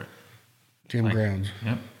responsible for it. Tim Grounds.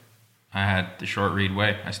 Yep. I had the short reed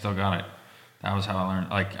way. I still got it. That was how I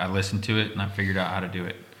learned. Like, I listened to it and I figured out how to do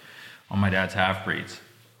it on my dad's half breeds.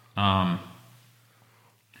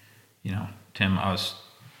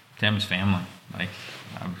 Tim's family. Like,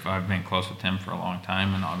 I've been close with Tim for a long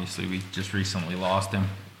time, and obviously we just recently lost him.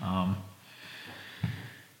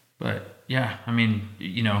 But yeah, I mean,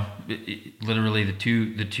 literally the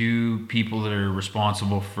two people that are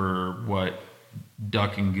responsible for what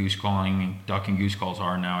duck and goose calls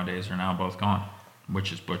are nowadays are now both gone,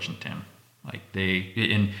 which is Butch and Tim. Like,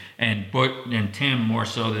 and Tim more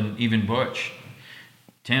so than even Butch.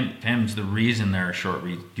 Tim's the reason there are short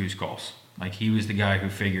reed goose calls. Like, he was the guy who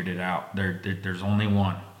figured it out. There's only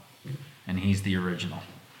one, and he's the original.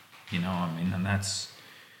 And that's,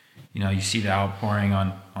 you see the outpouring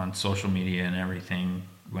on social media and everything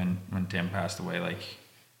when Tim passed away. Like,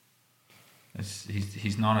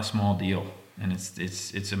 he's not a small deal, and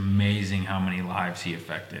it's amazing how many lives he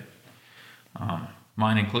affected,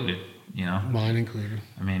 mine included. Mine included.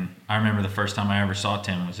 I mean, I remember the first time I ever saw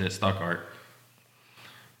Tim was at Stuttgart.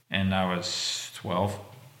 And I was 12,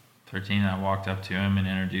 13, and I walked up to him and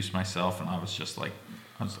introduced myself, and I was just like,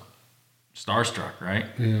 I was starstruck, right?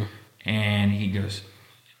 Yeah. And he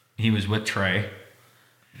was with Trey,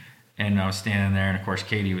 and I was standing there, and of course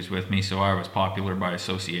Katie was with me, so I was popular by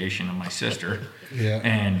association of my sister. Yeah.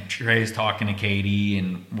 And Trey's talking to Katie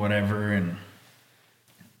and whatever, and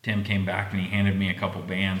Tim came back and he handed me a couple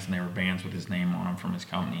bands, and they were bands with his name on them from his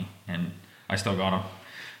company, and I still got them.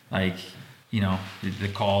 Like, you know, the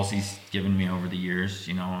calls he's given me over the years,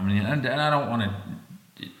 you know, I mean, and I don't want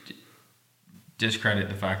to discredit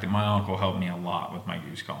the fact that my uncle helped me a lot with my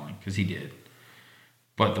goose calling, because he did.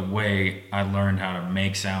 But the way I learned how to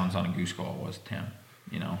make sounds on a goose call was Tim,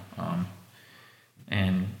 you know.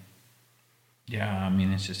 And yeah, I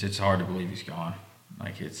mean, it's hard to believe he's gone.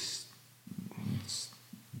 Like, it's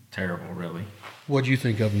terrible, really. What'd you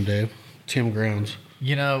think of him, Dave? Tim Grounds.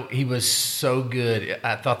 You know, he was so good.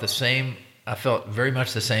 I thought the same. I felt very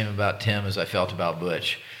much the same about Tim as I felt about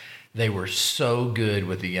Butch. They were so good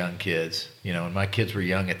with the young kids. You know, and my kids were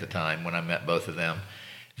young at the time when I met both of them.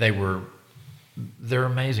 They're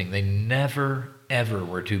amazing. They never, ever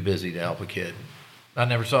were too busy to help a kid. I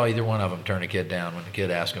never saw either one of them turn a kid down when the kid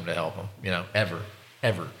asked them to help them, you know, ever.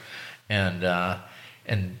 And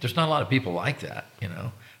there's not a lot of people like that, you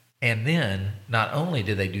know. And then not only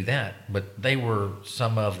did they do that, but they were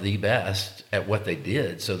some of the best at what they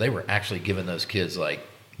did. So they were actually giving those kids, like,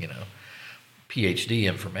 you know, PhD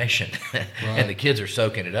information. Right. And the kids are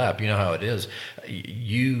soaking it up. You know how it is.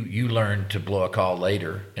 You learn to blow a call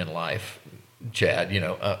later in life, Chad, you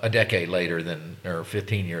know, a decade later or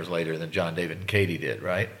 15 years later than John David and Katie did,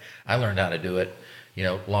 right? I learned how to do it, you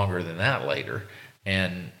know, longer than that later.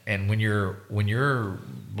 And when you're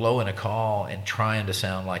blowing a call and trying to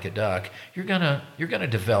sound like a duck, you're gonna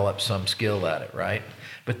develop some skill at it, right?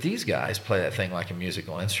 But these guys play that thing like a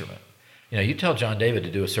musical instrument. You know, you tell John David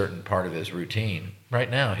to do a certain part of his routine right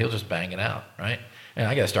now, he'll just bang it out, right? And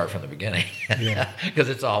I got to start from the beginning, because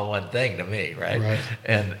it's all one thing to me, right?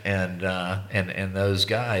 And those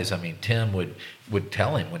guys, I mean, Tim would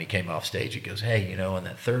tell him when he came off stage, he goes, hey, you know, in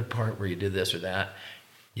that third part where you did this or that,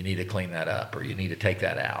 you need to clean that up, or you need to take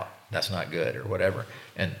that out. That's not good, or whatever.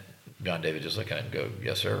 And John David just look at him and go,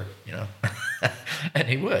 yes, sir, you know. And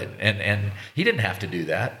he would. And he didn't have to do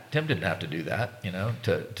that. Tim didn't have to do that, you know,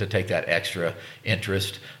 to take that extra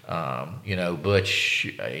interest. You know, Butch,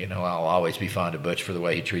 you know, I'll always be fond of Butch for the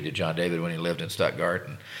way he treated John David when he lived in Stuttgart.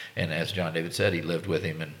 And as John David said, he lived with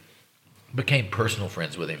him and became personal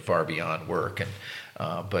friends with him far beyond work. And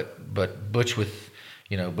but Butch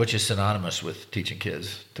Butch is synonymous with teaching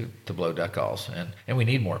kids to blow duck calls, and we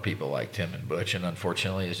need more people like Tim and Butch. And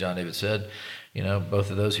unfortunately, as John David said, you know,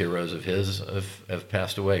 both of those heroes of his have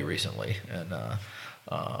passed away recently. And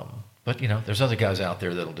but you know, there's other guys out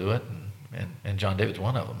there that'll do it, and John David's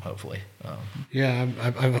one of them, hopefully. Yeah,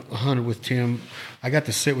 I've hunted with Tim. I got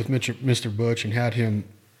to sit with Mr. Butch and had him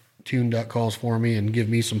tune duck calls for me and give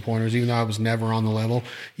me some pointers, even though I was never on the level,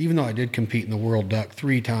 even though I did compete in the World Duck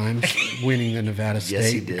 3 times, winning the Nevada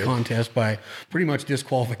State contest by pretty much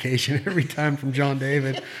disqualification every time from John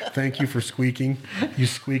David. Thank you for squeaking, you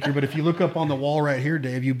squeaker. But if you look up on the wall right here,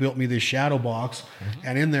 Dave, you built me this shadow box,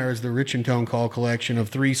 and in there is the Rich and Tone call collection of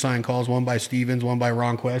 3 signed calls, one by Stevens, one by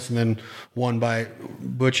Ron Quest, and then one by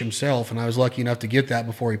Butch himself. And I was lucky enough to get that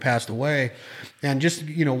before he passed away. And just,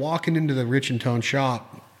 you know, walking into the Rich and Tone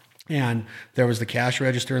shop, and there was the cash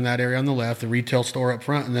register in that area on the left, the retail store up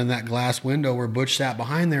front, and then that glass window where Butch sat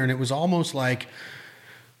behind there. And it was almost like,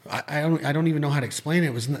 I don't even know how to explain it.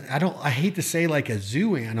 It was, I hate to say like a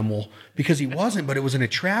zoo animal, because he wasn't, but it was an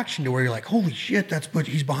attraction to where you're like, holy shit, that's Butch.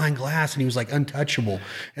 He's behind glass, and he was like untouchable.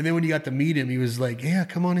 And then when you got to meet him, he was like, yeah,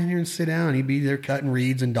 come on in here and sit down. He'd be there cutting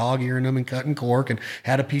reeds and dog earing them and cutting cork, and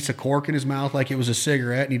had a piece of cork in his mouth like it was a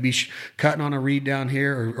cigarette, and he'd be cutting on a reed down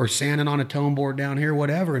here or sanding on a tone board down here,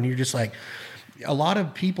 whatever. And you're just like, a lot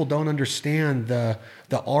of people don't understand the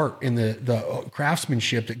art and the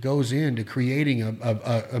craftsmanship that goes into creating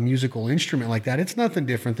a musical instrument like that. It's nothing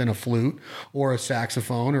different than a flute or a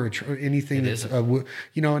saxophone or anything that's,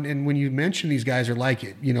 you know, and when you mention these guys are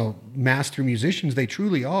like, you know, master musicians, they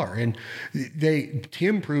truly are. And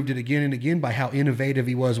Tim proved it again and again by how innovative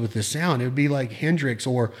he was with the sound. It would be like Hendrix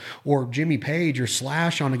or Jimmy Page or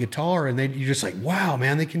Slash on a guitar, and you're just like, wow,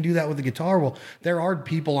 man, they can do that with the guitar. Well, there are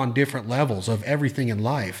people on different levels of everything in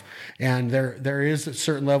life, and there is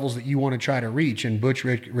certain levels that you want to try to reach, and Butch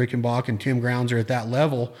Rickenbach and Tim Grounds are at that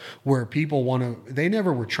level where people they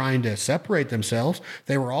never were trying to separate themselves.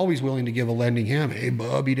 They were always willing to give a lending hand. Hey,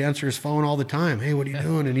 bub, he'd answer his phone all the time. Hey, what are you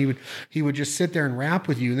doing? And he would just sit there and rap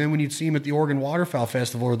with you. And then when you'd see him at the Oregon Waterfowl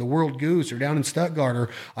Festival or the World Goose or down in Stuttgart, or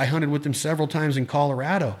I hunted with him several times in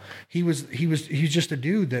Colorado, he's just a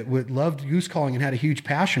dude that loved goose calling and had a huge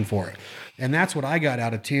passion for it. And that's what I got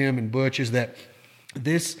out of Tim and Butch, is that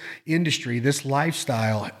this industry, this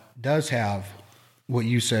lifestyle does have what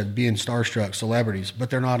you said, being starstruck celebrities, but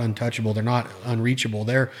they're not untouchable. They're not unreachable.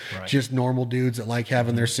 They're just normal dudes that like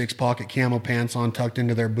having their 6-pocket camo pants on tucked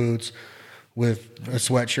into their boots, with a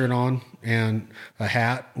sweatshirt on and a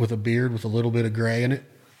hat with a beard with a little bit of gray in it.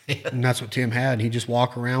 And that's what Tim had. And he'd just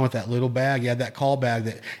walk around with that little bag. He had that call bag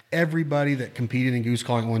that everybody that competed in goose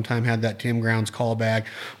calling at one time had, that Tim Grounds call bag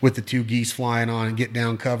with the 2 geese flying on and get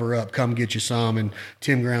down, cover up, come get you some, and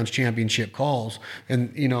Tim Grounds championship calls.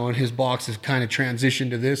 And, and his box has kind of transitioned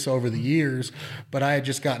to this over the years. But I had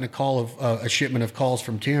just gotten a call of a shipment of calls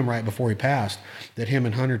from Tim right before he passed that him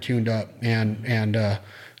and Hunter tuned up. And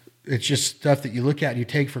it's just stuff that you look at and you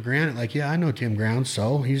take for granted. Like, yeah, I know Tim Grounds,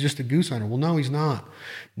 so he's just a goose hunter. Well, no, he's not.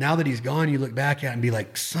 Now that he's gone, you look back at it and be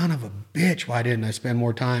like, son of a bitch, why didn't I spend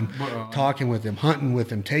more time talking with him, hunting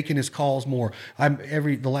with him, taking his calls more?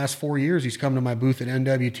 The last 4 years, he's come to my booth at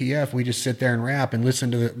NWTF. We just sit there and rap and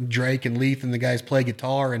listen to Drake and Leith and the guys play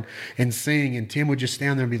guitar and sing. And Tim would just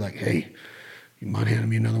stand there and be like, hey, you mind handing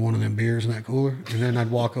me another one of them beers in that cooler? And then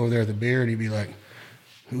I'd walk over there with the beer and he'd be like,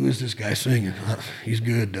 who is this guy singing? He's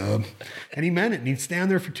good, Dub. And he meant it. And he'd stand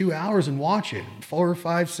there for 2 hours and watch it. 4,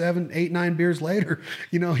 5, 7, 8, 9 beers later,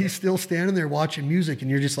 he's still standing there watching music. And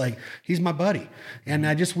you're just like, he's my buddy. And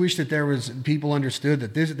I just wish that people understood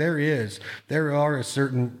that there are a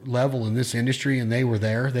certain level in this industry, and they were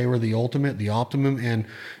there. They were the ultimate, the optimum.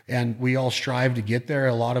 And we all strive to get there.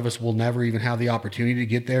 A lot of us will never even have the opportunity to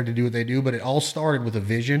get there to do what they do. But it all started with a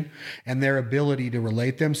vision and their ability to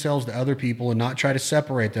relate themselves to other people and not try to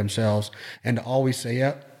separate themselves, and to always say,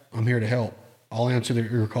 yep, I'm here to help. I'll answer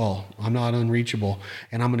your call. I'm not unreachable.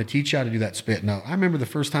 And I'm going to teach you how to do that spit note. I remember the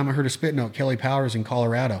first time I heard a spit note, Kelly Powers in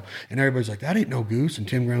Colorado. And everybody's like, that ain't no goose. And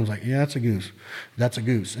Tim Grounds like, yeah, that's a goose. That's a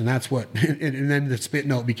goose. And that's what, and then the spit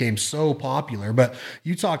note became so popular. But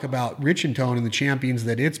you talk about Rich-N-Tone and the champions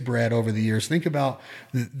that it's bred over the years. Think about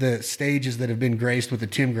the stages that have been graced with the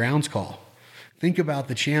Tim Grounds call. Think about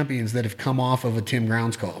the champions that have come off of a Tim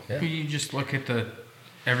Grounds call. Yeah. You just look at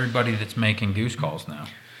everybody that's making goose calls now.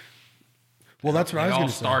 Well, that's what I was going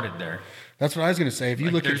to say. They all started there. That's what I was going to say. If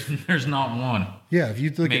you look there's not one. Yeah, if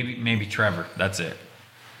you look maybe Trevor. That's it.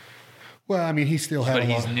 Well, I mean, he still had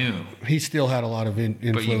he's new. He still had a lot of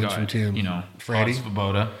influence from Tim. Freddie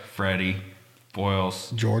Svoboda, Freddie,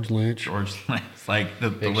 Boyles, George Lynch, like the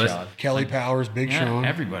list. Sean. Kelly Powers, Big Sean,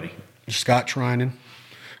 everybody. Scott Trinan,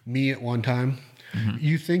 me at one time. Mm-hmm.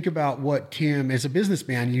 You think about what Tim, as a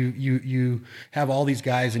businessman, you have all these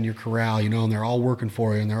guys in your corral, and they're all working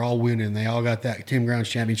for you and they're all winning. They all got that Tim Grounds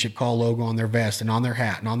Championship call logo on their vest and on their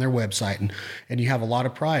hat and on their website. And you have a lot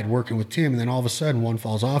of pride working with Tim. And then all of a sudden one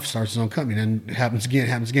falls off, starts his own company, and it happens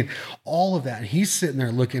again. All of that. And he's sitting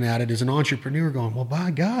there looking at it as an entrepreneur going, well,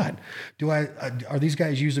 by God, are these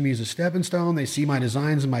guys using me as a stepping stone? They see my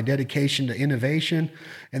designs and my dedication to innovation,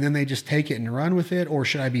 and then they just take it and run with it? Or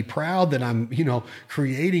should I be proud that I'm,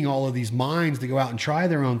 creating all of these minds to go out and try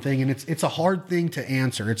their own thing? And it's a hard thing to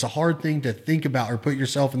answer. It's a hard thing to think about or put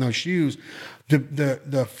yourself in those shoes.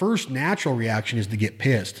 The first natural reaction is to get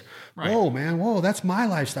pissed. Right. Whoa, man. Whoa, that's my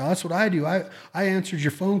lifestyle. That's what I do. I answered your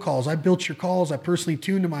phone calls. I built your calls. I personally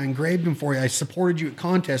tuned them. I engraved them for you. I supported you at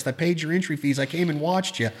contests. I paid your entry fees. I came and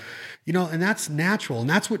watched you. And that's natural. And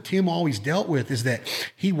that's what Tim always dealt with, is that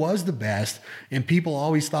he was the best and people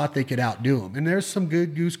always thought they could outdo him. And there's some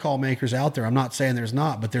good goose call makers out there. I'm not saying there's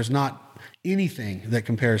not, but there's not anything that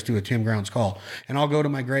compares to a Tim Grounds call. And I'll go to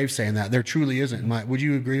my grave saying that. There truly isn't. Would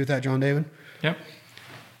you agree with that, John David? Yep.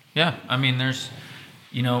 Yeah. I mean, there's,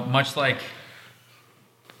 much like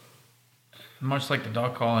the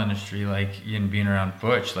dog call industry, like in being around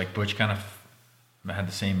Butch, like Butch kind of had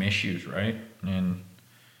the same issues, right?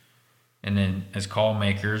 And then as call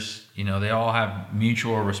makers, they all have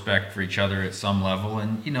mutual respect for each other at some level.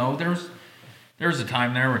 And, there was a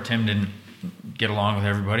time there where Tim didn't get along with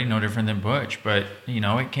everybody, no different than Butch. But,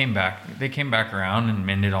 it came back. They came back around and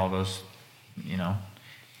mended all those,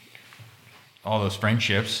 all those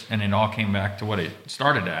friendships. And it all came back to what it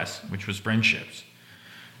started as, which was friendships.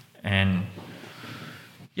 And,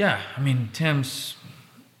 yeah, I mean, Tim's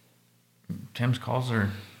calls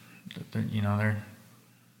are, they're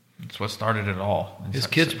it's what started it all. His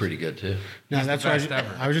kid's pretty good too. No, that's what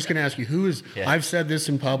I was just going to ask you. Who is? Yeah. I've said this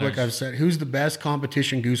in public. I've said, who's the best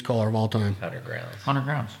competition goose caller of all time? Hunter Grounds. Hunter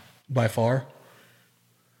Grounds. By far.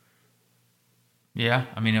 Yeah,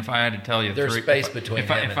 I mean, if I had to tell you, there's space between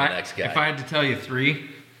him and the next guy. If I had to tell you 3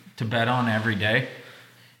 to bet on every day,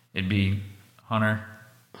 it'd be Hunter,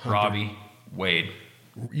 Robbie, Wade.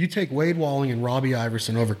 You take Wade Walling and Robbie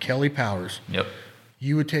Iverson over Kelly Powers. Yep.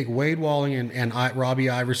 You would take Wade Walling and Robbie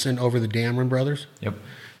Iverson over the Dameron brothers? Yep.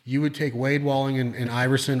 You would take Wade Walling and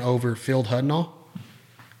Iverson over Phil Hudnall?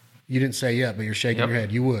 You didn't say yet, but you're shaking your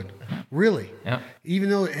head. You would. Really? Yep. Even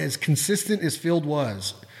though as consistent as Phil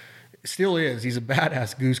was, still is, he's a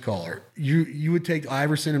badass goose caller. You would take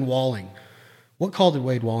Iverson and Walling What call did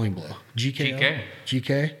Wade Walling blow? GK.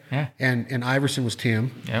 GK. Yeah. And Iverson was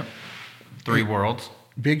Tim. Yep. 3 worlds.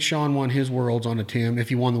 Big Sean won his worlds on a Tim if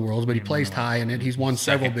he won the worlds, but he placed high in it. He's won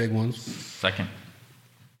several big ones. Second.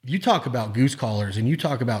 You talk about goose callers, and you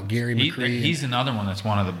talk about Gary McCree. He's another one that's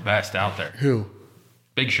one of the best out there. Who?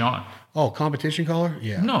 Big Sean. Oh, competition caller?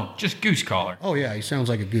 Yeah. No, just goose caller. Oh yeah, he sounds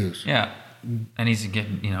like a goose. Yeah, and he's a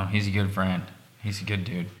good, he's a good friend. He's a good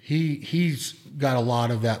dude. He's got a lot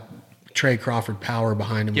of that Trey Crawford power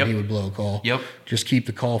behind him when he would blow a call. Yep. Just keep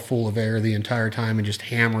the call full of air the entire time and just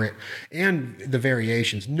hammer it. And the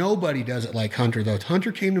variations. Nobody does it like Hunter, though.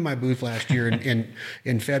 Hunter came to my booth last year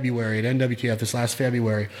in February at NWTF, this last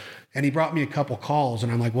February, and he brought me a couple calls,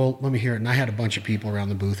 and I'm like, well, let me hear it. And I had a bunch of people around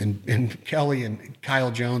the booth, and Kelly and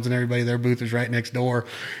Kyle Jones and everybody, their booth was right next door,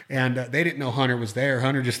 and they didn't know Hunter was there.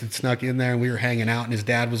 Hunter just had snuck in there, and we were hanging out, and his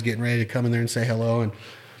dad was getting ready to come in there and say hello, and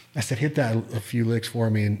I said, hit that a few licks for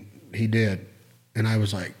me, and he did. And I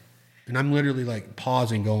was like, and I'm literally like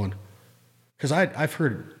pausing going, because I've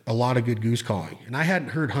heard a lot of good goose calling, and I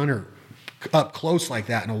hadn't heard Hunter up close like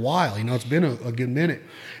that in a while. It's been a good minute.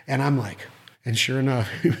 And I'm like, and sure enough,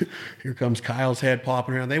 here comes Kyle's head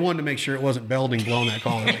popping around. They wanted to make sure it wasn't Belding blowing that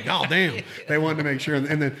call. They're like, oh, damn. They wanted to make sure.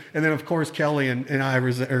 And then of course, Kelly and I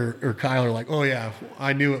or Kyle are like, oh, yeah,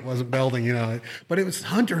 I knew it wasn't Belding, But it was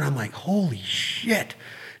Hunter, and I'm like, holy shit.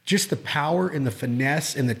 Just the power and the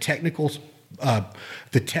finesse and the technical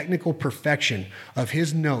perfection of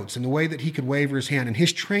his notes and the way that he could waver his hand and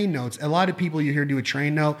his train notes. A lot of people you hear do a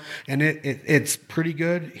train note and it's pretty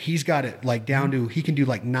good. He's got it like down to, he can do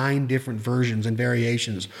like 9 different versions and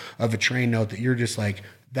variations of a train note that you're just like,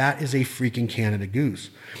 that is a freaking Canada goose.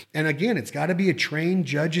 And again, it's got to be a trained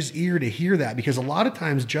judge's ear to hear that, because a lot of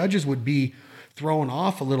times judges would be thrown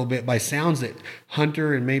off a little bit by sounds that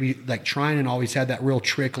Hunter and maybe like Trinan always had that real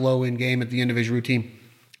trick low end game at the end of his routine.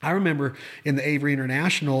 I remember in the Avery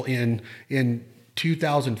International in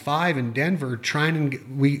 2005 in Denver,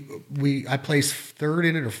 Trinan, I placed third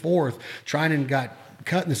in it or fourth. Trinan got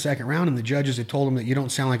cut in the second round, and the judges had told him that you don't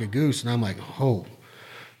sound like a goose. And I'm like, oh,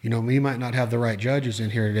 we might not have the right judges in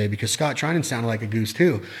here today, because Scott Trinan sounded like a goose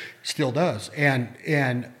too, still does.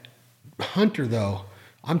 And Hunter, though,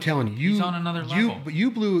 I'm telling you, he's on another level.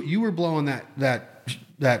 You were blowing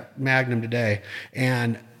that Magnum today,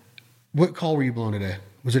 and what call were you blowing today?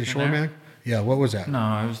 Was it a Shore Mag? Yeah, what was that?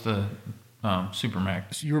 No, it was the Super Mag.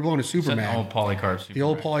 So you were blowing a Super Mag. The old Polycarp Super The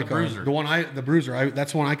old Mag. Polycarp. The Bruiser.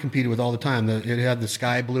 That's the one I competed with all the time. It had the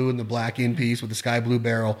sky blue and the black end piece with the sky blue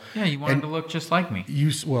barrel. Yeah, you wanted to look just like me.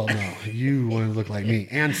 No, you wanted to look like me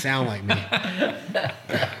and sound like me.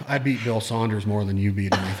 I beat Bill Saunders more than you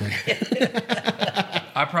beat anything.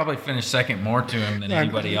 I probably finished second more to him than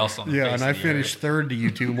anybody else on the face of the earth. Yeah, and I finished third to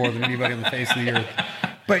you two more than anybody on the face of the earth.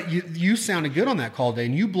 But you sounded good on that call day,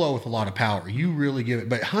 and you blow with a lot of power. You really give it.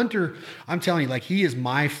 But Hunter, I'm telling you, he is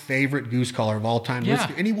my favorite goose caller of all time. Yeah.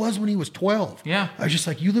 And he was when he was 12. Yeah. I was just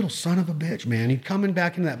like, you little son of a bitch, man. He'd come in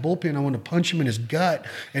back into that bullpen. I wanted to punch him in his gut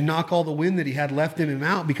and knock all the wind that he had left in him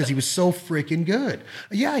out, because he was so freaking good.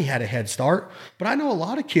 Yeah, he had a head start, but I know a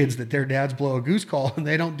lot of kids that their dads blow a goose call and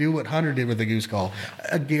they don't do what Hunter did with the goose call.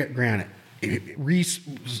 Granted. Reese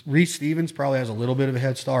Stevens probably has a little bit of a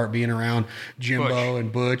head start being around Jimbo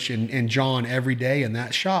and Butch and John every day in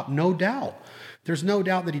that shop, no doubt. There's no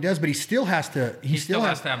doubt that he does, but he still has to. He still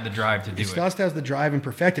has to have the drive to do it. He still has to have the drive and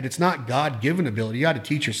perfect it. It's not God-given ability. You got to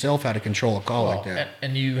teach yourself how to control a call like that.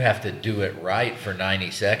 And you have to do it right for 90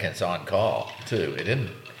 seconds on call too. It didn't.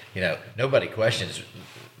 Nobody questions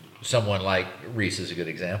someone like Reese is a good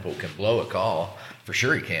example. Can blow a call for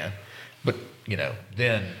sure. He can, but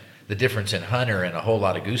then. The difference in Hunter and a whole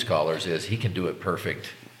lot of goose callers is he can do it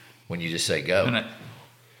perfect when you just say go.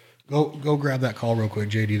 Go grab that call real quick,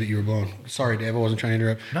 JD, that you were blowing. Sorry, Dave, I wasn't trying to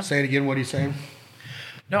interrupt. No. Say it again. What are you saying?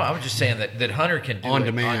 No, I was just saying that Hunter can do it on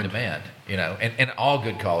demand. And all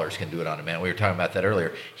good callers can do it on demand. We were talking about that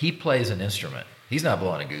earlier. He plays an instrument. He's not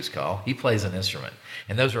blowing a goose call. He plays an instrument,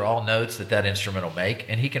 and those are all notes that instrument will make,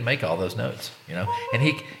 and he can make all those notes. And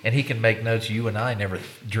he can make notes you and I never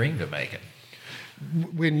dreamed of making.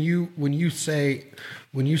 When you say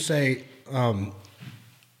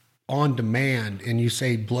on demand and you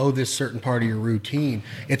say blow this certain part of your routine,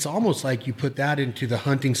 it's almost like you put that into the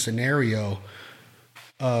hunting scenario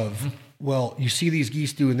of, well, you see these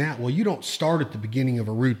geese doing that. Well, you don't start at the beginning of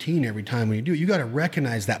a routine every time when you do it. You got to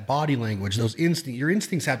recognize that body language, those instincts. Your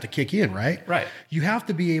instincts have to kick in, right? Right. You have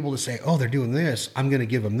to be able to say, oh, they're doing this, I'm going to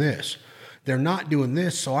give them this. They're not doing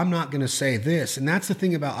this, so I'm not going to say this. And that's the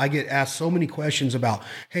thing about, I get asked so many questions about,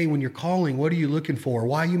 hey, when you're calling, what are you looking for?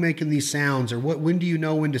 Why are you making these sounds? Or when do you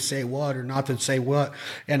know when to say what or not to say what?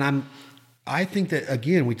 And I think that,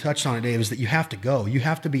 again, we touched on it, Dave, is that you have to go. You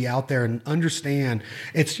have to be out there and understand.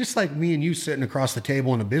 It's just like me and you sitting across the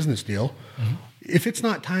table in a business deal. Mm-hmm. If it's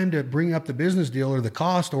not time to bring up the business deal or the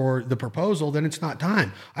cost or the proposal, then it's not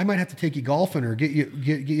time. I might have to take you golfing or get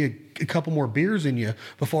you a couple more beers in you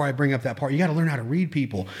before I bring up that part. You got to learn how to read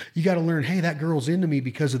people. You got to learn, hey, that girl's into me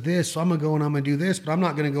because of this, so I'm going to go and I'm going to do this, but I'm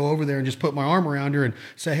not going to go over there and just put my arm around her and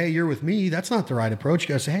say, hey, you're with me. That's not the right approach. You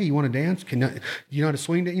got to say, hey, you want to dance? You know how to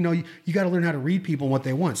swing? You got to learn how to read people and what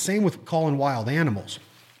they want. Same with calling wild animals.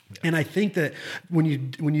 And I think that when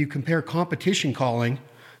you compare competition calling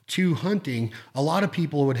to hunting, a lot of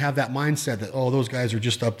people would have that mindset that, oh, those guys are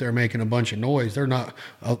just up there making a bunch of noise. They're not.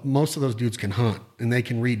 Most of those dudes can hunt and they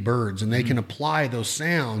can read birds and they can apply those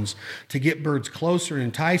sounds to get birds closer and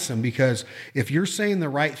entice them. Because if you're saying the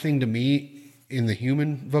right thing to me in the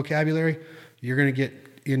human vocabulary, you're going to get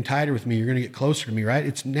in tighter with me. You're going to get closer to me, right?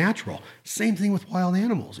 It's natural. Same thing with wild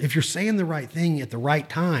animals. If you're saying the right thing at the right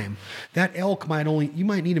time, that elk you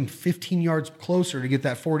might need him 15 yards closer to get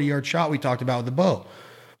that 40-yard shot we talked about with the bow.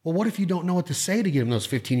 Well, what if you don't know what to say to get him those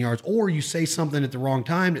 15 yards, or you say something at the wrong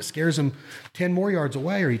time that scares him 10 more yards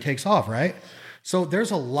away, or he takes off, right? So there's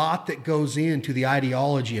a lot that goes into the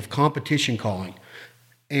ideology of competition calling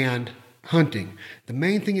and hunting. The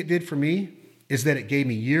main thing it did for me is that it gave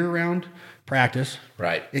me year-round practice.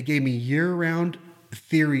 Right. It gave me year-round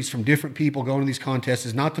theories from different people going to these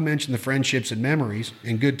contests, not to mention the friendships and memories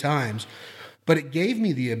and good times. But it gave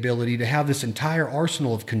me the ability to have this entire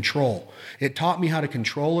arsenal of control. It taught me how to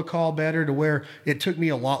control a call better, to where it took me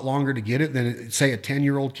a lot longer to get it than, say, a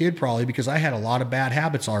 10-year-old kid probably, because I had a lot of bad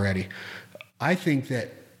habits already. I think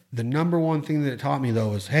that the number one thing that it taught me,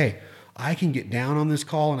 though, is, hey, I can get down on this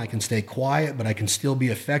call and I can stay quiet, but I can still be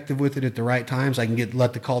effective with it at the right times. I can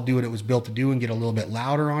let the call do what it was built to do and get a little bit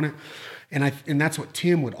louder on it. And that's what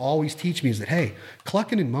Tim would always teach me, is that, hey,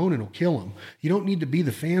 clucking and moaning will kill him. You don't need to be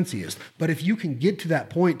the fanciest. But if you can get to that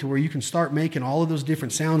point to where you can start making all of those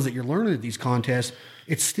different sounds that you're learning at these contests,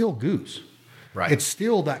 it's still goose. Right. It's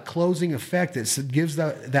still that closing effect that gives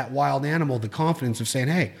that wild animal the confidence of saying,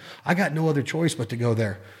 hey, I got no other choice but to go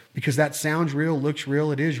there. Because that sounds real, looks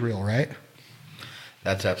real, it is real, right?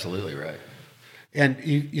 That's absolutely right. And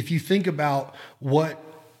if you think about what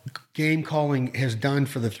game calling has done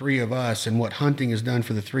for the three of us and what hunting has done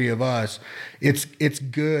for the three of us, it's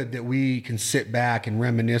good that we can sit back and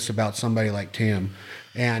reminisce about somebody like Tim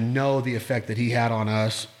and know the effect that he had on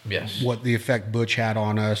us. Yes. What the effect Butch had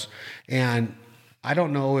on us. And I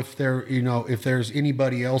don't know if there's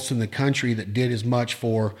anybody else in the country that did as much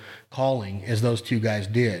for calling as those two guys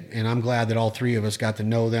did. And I'm glad that all three of us got to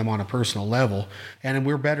know them on a personal level, and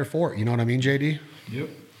we're better for it. You know what I mean, JD? Yep.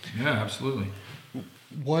 Yeah, absolutely.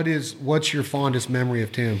 What's your fondest memory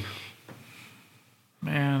of Tim?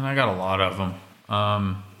 Man, I got a lot of them.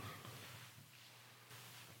 I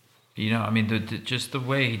mean, just the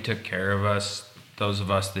way he took care of us, those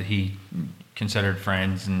of us that he considered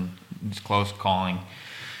friends and his close calling,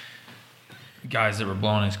 guys that were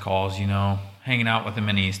blowing his calls, hanging out with him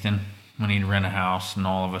in Easton when he'd rent a house and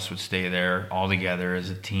all of us would stay there all together as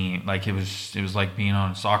a team. Like it was like being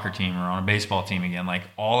on a soccer team or on a baseball team again. Like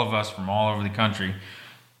all of us from all over the country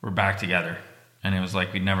were back together, and it was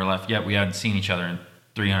like we'd never left yet. We hadn't seen each other in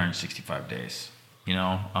 365 days.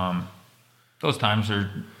 Those times are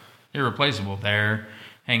irreplaceable. There,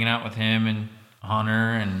 hanging out with him and Hunter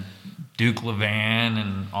and Duke Levan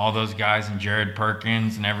and all those guys and Jared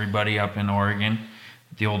Perkins and everybody up in Oregon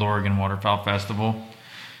at the old Oregon Waterfowl Festival.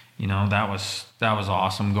 That was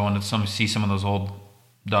awesome. Going to see some of those old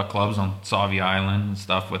duck clubs on Sauvie Island and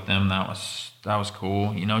stuff with them. That was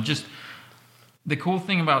cool. Just the cool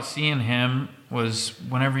thing about seeing him was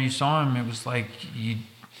whenever you saw him, it was like you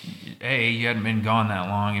hadn't been gone that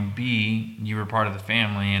long, and B, you were part of the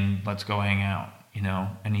family, and let's go hang out.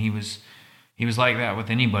 And he was like that with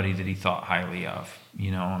anybody that he thought highly of.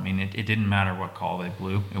 I mean, it didn't matter what call they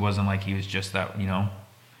blew. It wasn't like he was just that.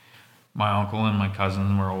 My uncle and my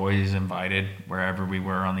cousins were always invited wherever we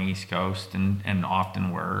were on the East Coast, and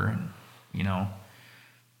often were, and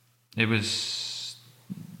it was.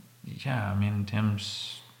 Yeah, I mean,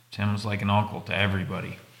 Tim's like an uncle to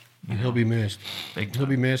everybody. And he'll be missed. He'll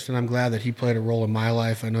be missed, and I'm glad that he played a role in my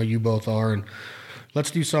life. I know you both are, and let's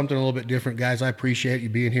do something a little bit different, guys. I appreciate you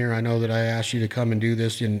being here. I know that I asked you to come and do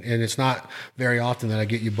this, and it's not very often that I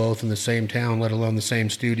get you both in the same town, let alone the same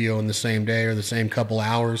studio in the same day or the same couple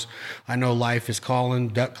hours. I know life is calling,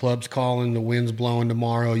 duck club's calling, the wind's blowing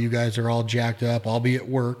tomorrow. You guys are all jacked up. I'll be at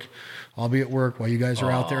work. I'll be at work while you guys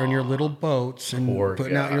are out there in your little boats and Poor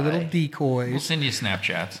putting out your little guy. We'll decoys. send you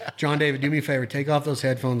Snapchats. John David, do me a favor. Take off those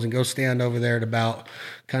headphones and go stand over there at about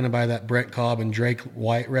kind of by that Brett Cobb and Drake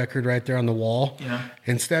White record right there on the wall. Yeah.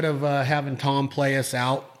 Instead of having Tom play us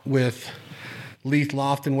out with Leith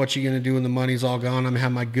Lofton, what you going to do when the money's all gone, I'm going to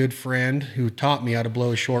have my good friend who taught me how to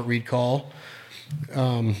blow a short reed call,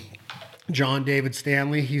 John David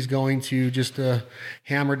Stanley. He's going to just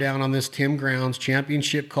hammer down on this Tim Grounds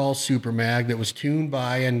championship call Super Mag that was tuned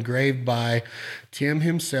by and engraved by Tim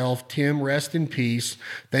himself. Tim, rest in peace.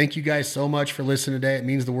 Thank you guys so much for listening today. It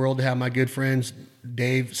means the world to have my good friends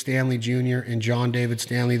Dave Stanley Jr. and John David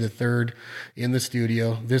Stanley III in the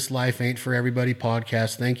studio. This Life Ain't For Everybody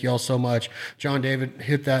podcast. Thank you all so much. John David,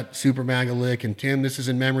 hit that Super Maga lick. And Tim, this is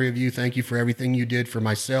in memory of you. Thank you for everything you did for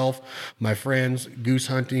myself, my friends, goose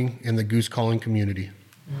hunting, and the goose calling community.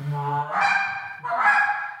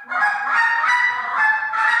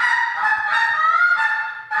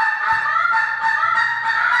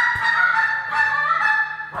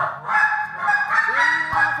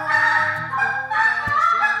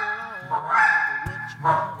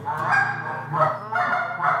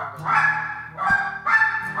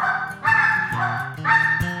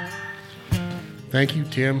 Thank you,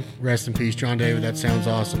 Tim. Rest in peace, John David. That sounds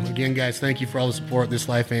awesome. Again, guys, thank you for all the support. This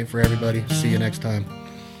Life Ain't For Everybody. See you next time.